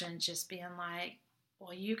surgeon just being like,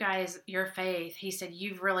 well, you guys, your faith, he said,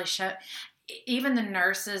 you've really showed, even the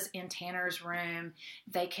nurses in Tanner's room,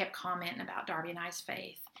 they kept commenting about Darby and I's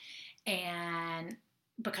faith. And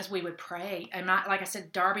because we would pray. And like I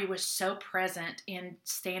said, Darby was so present in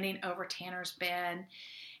standing over Tanner's bed.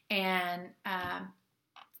 And,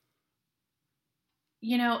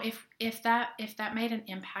 if that made an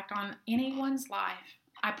impact on anyone's life,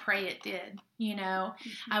 I pray it did.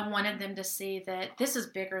 I wanted them to see that this is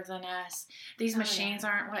bigger than us. These machines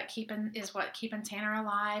aren't what keeping Tanner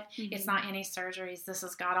alive. Mm-hmm. It's not any surgeries. This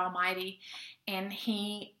is God Almighty. And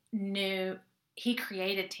he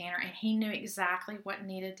created Tanner, and he knew exactly what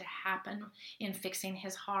needed to happen in fixing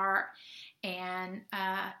his heart and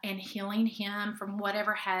healing him from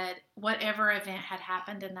whatever event had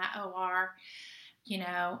happened in that OR.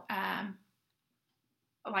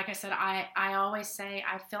 Like I said, I always say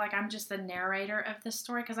I feel like I'm just the narrator of this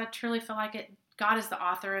story, because I truly feel like God is the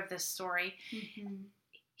author of this story. Mm-hmm.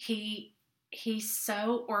 He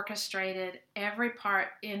so orchestrated every part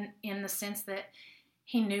in the sense that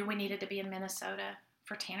he knew we needed to be in Minnesota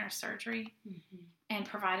for Tanner's surgery, mm-hmm. and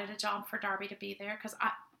provided a job for Darby to be there, because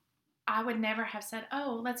I would never have said,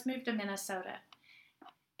 oh, let's move to Minnesota.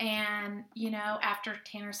 And, after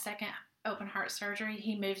Tanner's second open heart surgery,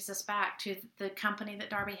 he moves us back to the company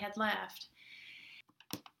that Darby had left.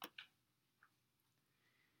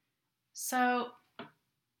 So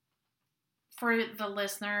for the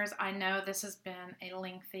listeners, I know this has been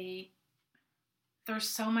there's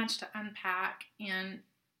so much to unpack in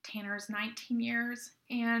Tanner's 19 years.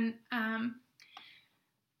 And,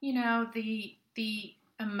 the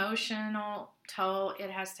emotional toll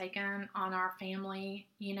it has taken on our family,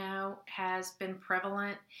 has been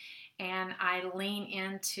prevalent. And I lean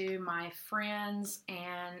into my friends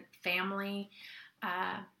and family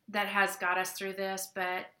that has got us through this.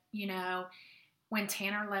 But, when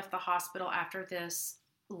Tanner left the hospital after this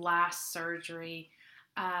last surgery,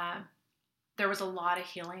 there was a lot of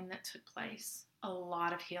healing that took place, a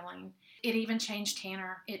lot of healing. It even changed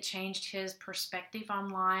Tanner. It changed his perspective on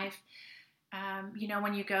life.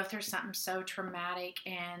 When you go through something so traumatic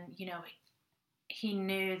and, he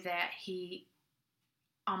knew that he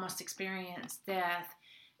almost experienced death,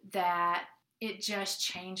 that it just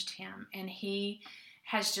changed him. And he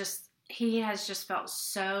has just felt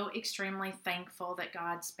so extremely thankful that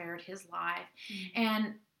God spared his life. Mm-hmm.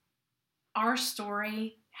 And our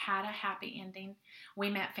story had a happy ending. We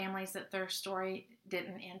met families that their story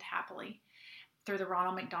didn't end happily through the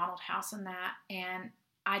Ronald McDonald House and that. And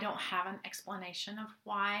I don't have an explanation of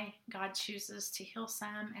why God chooses to heal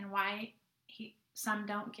some and why some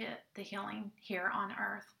don't get the healing here on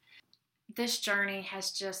earth. This journey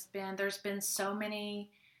has just been, there's been so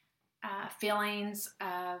many feelings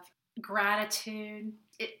of gratitude.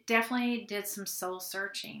 It definitely did some soul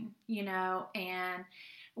searching, and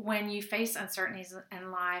when you face uncertainties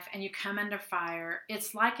in life and you come under fire,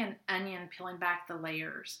 it's like an onion peeling back the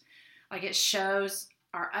layers. Like, it shows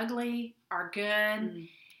our ugly, our good,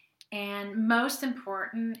 and most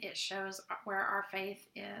important, it shows where our faith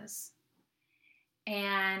is.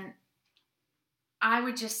 And I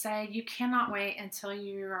would just say you cannot wait until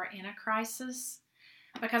you are in a crisis,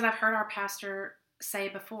 because I've heard our pastor say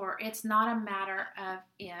before, it's not a matter of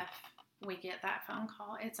if we get that phone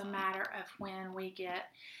call. It's a matter of when we get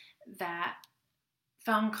that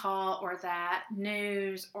phone call or that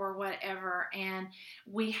news or whatever. And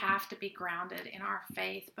we have to be grounded in our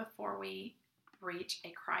faith before we reach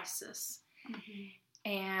a crisis.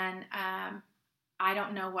 Mm-hmm. And I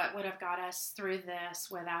don't know what would have got us through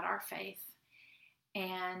this without our faith.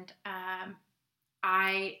 And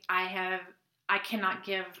I cannot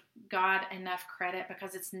give God enough credit,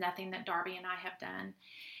 because it's nothing that Darby and I have done.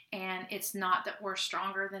 And it's not that we're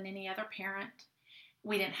stronger than any other parent.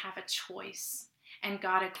 We didn't have a choice. And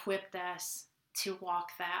God equipped us to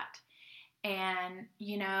walk that. And,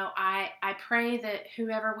 I pray that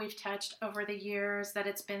whoever we've touched over the years, that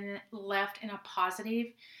it's been left in a positive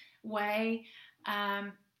way.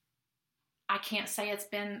 I can't say it's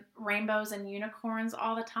been rainbows and unicorns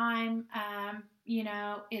all the time.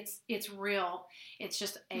 It's real. It's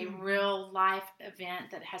just a real life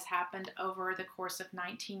event that has happened over the course of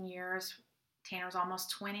 19 years. Tanner's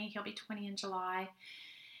almost 20. He'll be 20 in July.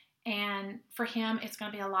 And for him, it's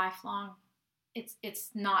going to be a lifelong. It's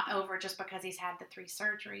not over just because he's had the 3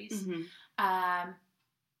 surgeries. Mm-hmm.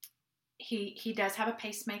 He does have a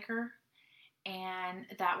pacemaker, and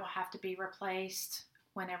that will have to be replaced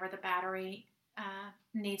whenever the battery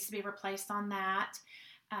needs to be replaced on that.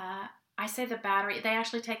 I say the battery, they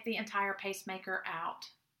actually take the entire pacemaker out.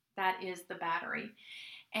 That is the battery.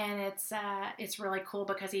 And it's really cool,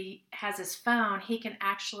 because he has his phone. He can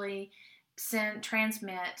actually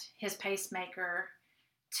transmit his pacemaker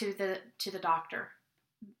to the doctor.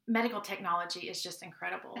 Medical technology is just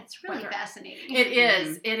incredible. It's really fascinating. It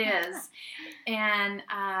is. It is. And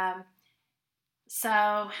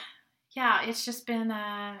so, yeah, it's just been,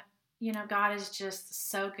 God is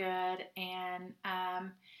just so good. And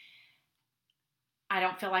I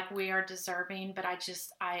don't feel like we are deserving, but I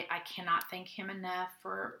cannot thank him enough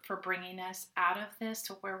for bringing us out of this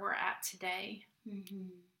to where we're at today. Mm-hmm.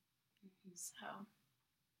 Mm-hmm. So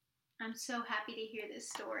I'm so happy to hear this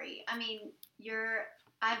story. I mean,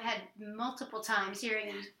 I've had multiple times hearing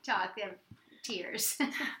you talk of tears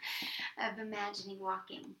of imagining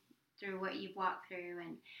walking through what you've walked through,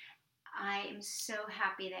 and I am so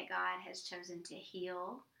happy that God has chosen to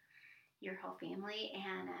heal your whole family,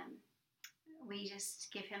 and we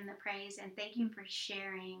just give him the praise and thank you for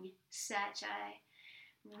sharing such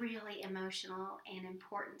a really emotional and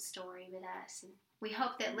important story with us. And we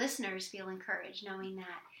hope that listeners feel encouraged knowing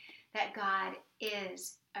that God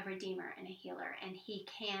is a redeemer and a healer, and he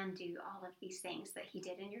can do all of these things that he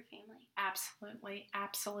did in your family. Absolutely,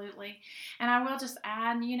 absolutely. And I will just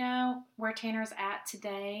add, where Tanner's at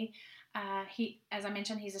today, as I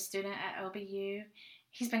mentioned, he's a student at OBU.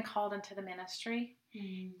 He's been called into the ministry,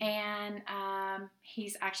 and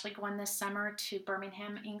he's actually going this summer to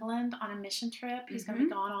Birmingham, England on a mission trip. He's going to be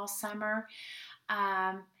gone all summer,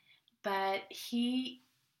 but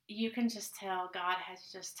you can just tell God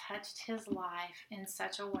has just touched his life in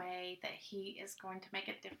such a way that he is going to make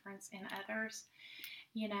a difference in others.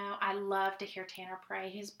 I love to hear Tanner pray.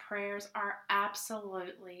 His prayers are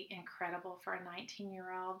absolutely incredible for a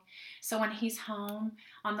 19-year-old. So when he's home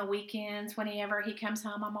on the weekends, whenever he comes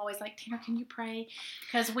home, I'm always like, Tanner, can you pray?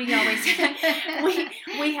 Because we always,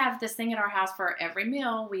 we have this thing at our house for every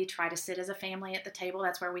meal. We try to sit as a family at the table.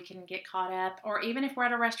 That's where we can get caught up. Or even if we're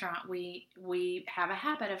at a restaurant, we have a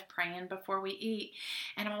habit of praying before we eat.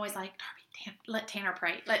 And I'm always like, Darby, let Tanner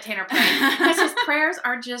pray. Let Tanner pray. Because his prayers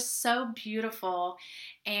are just so beautiful.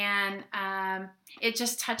 And it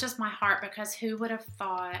just touches my heart, because who would have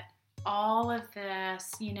thought all of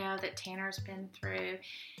this, that Tanner's been through,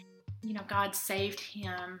 God saved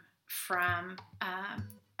him from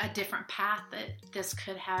a different path that this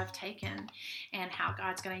could have taken, and how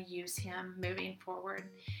God's going to use him moving forward.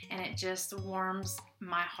 And it just warms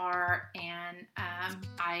my heart. And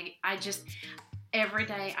I just, every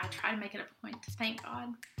day I try to make it a point to thank God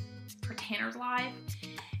for Tanner's life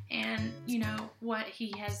and, what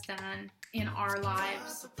he has done in our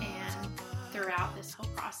lives and throughout this whole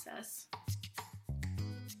process.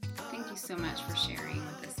 Thank you so much for sharing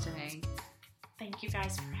with us today. Thank you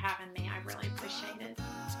guys for having me. I really appreciate it.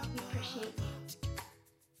 We appreciate you.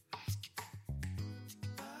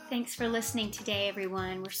 Thanks for listening today,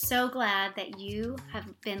 everyone. We're so glad that you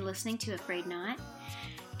have been listening to A Frayed Knot.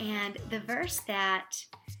 And the verse that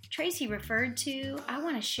Tracie referred to, I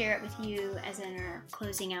want to share it with you as in our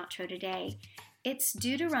closing outro today. It's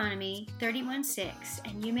Deuteronomy 31:6,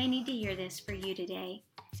 and you may need to hear this for you today.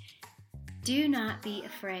 Do not be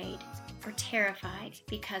afraid or terrified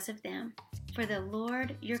because of them, for the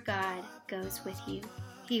Lord your God goes with you.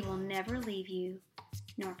 He will never leave you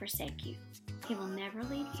nor forsake you. He will never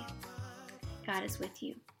leave you. God is with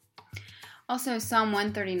you. Also, Psalm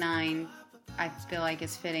 139, I feel like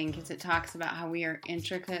is fitting, because it talks about how we are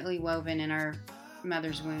intricately woven in our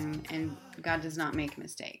mother's womb, and God does not make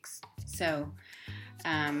mistakes. So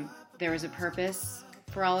there was a purpose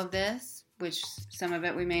for all of this, which some of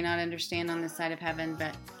it we may not understand on this side of heaven,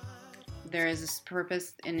 but there is a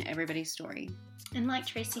purpose in everybody's story. And like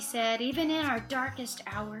Tracie said, even in our darkest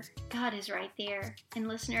hour, God is right there. And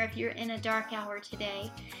listener, if you're in a dark hour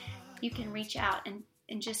today, you can reach out and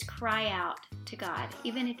just cry out to God,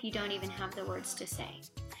 even if you don't even have the words to say.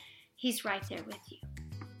 He's right there with you.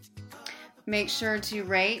 Make sure to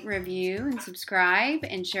rate, review, and subscribe,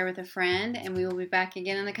 and share with a friend, and we will be back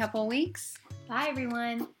again in a couple of weeks. Bye,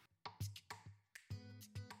 everyone.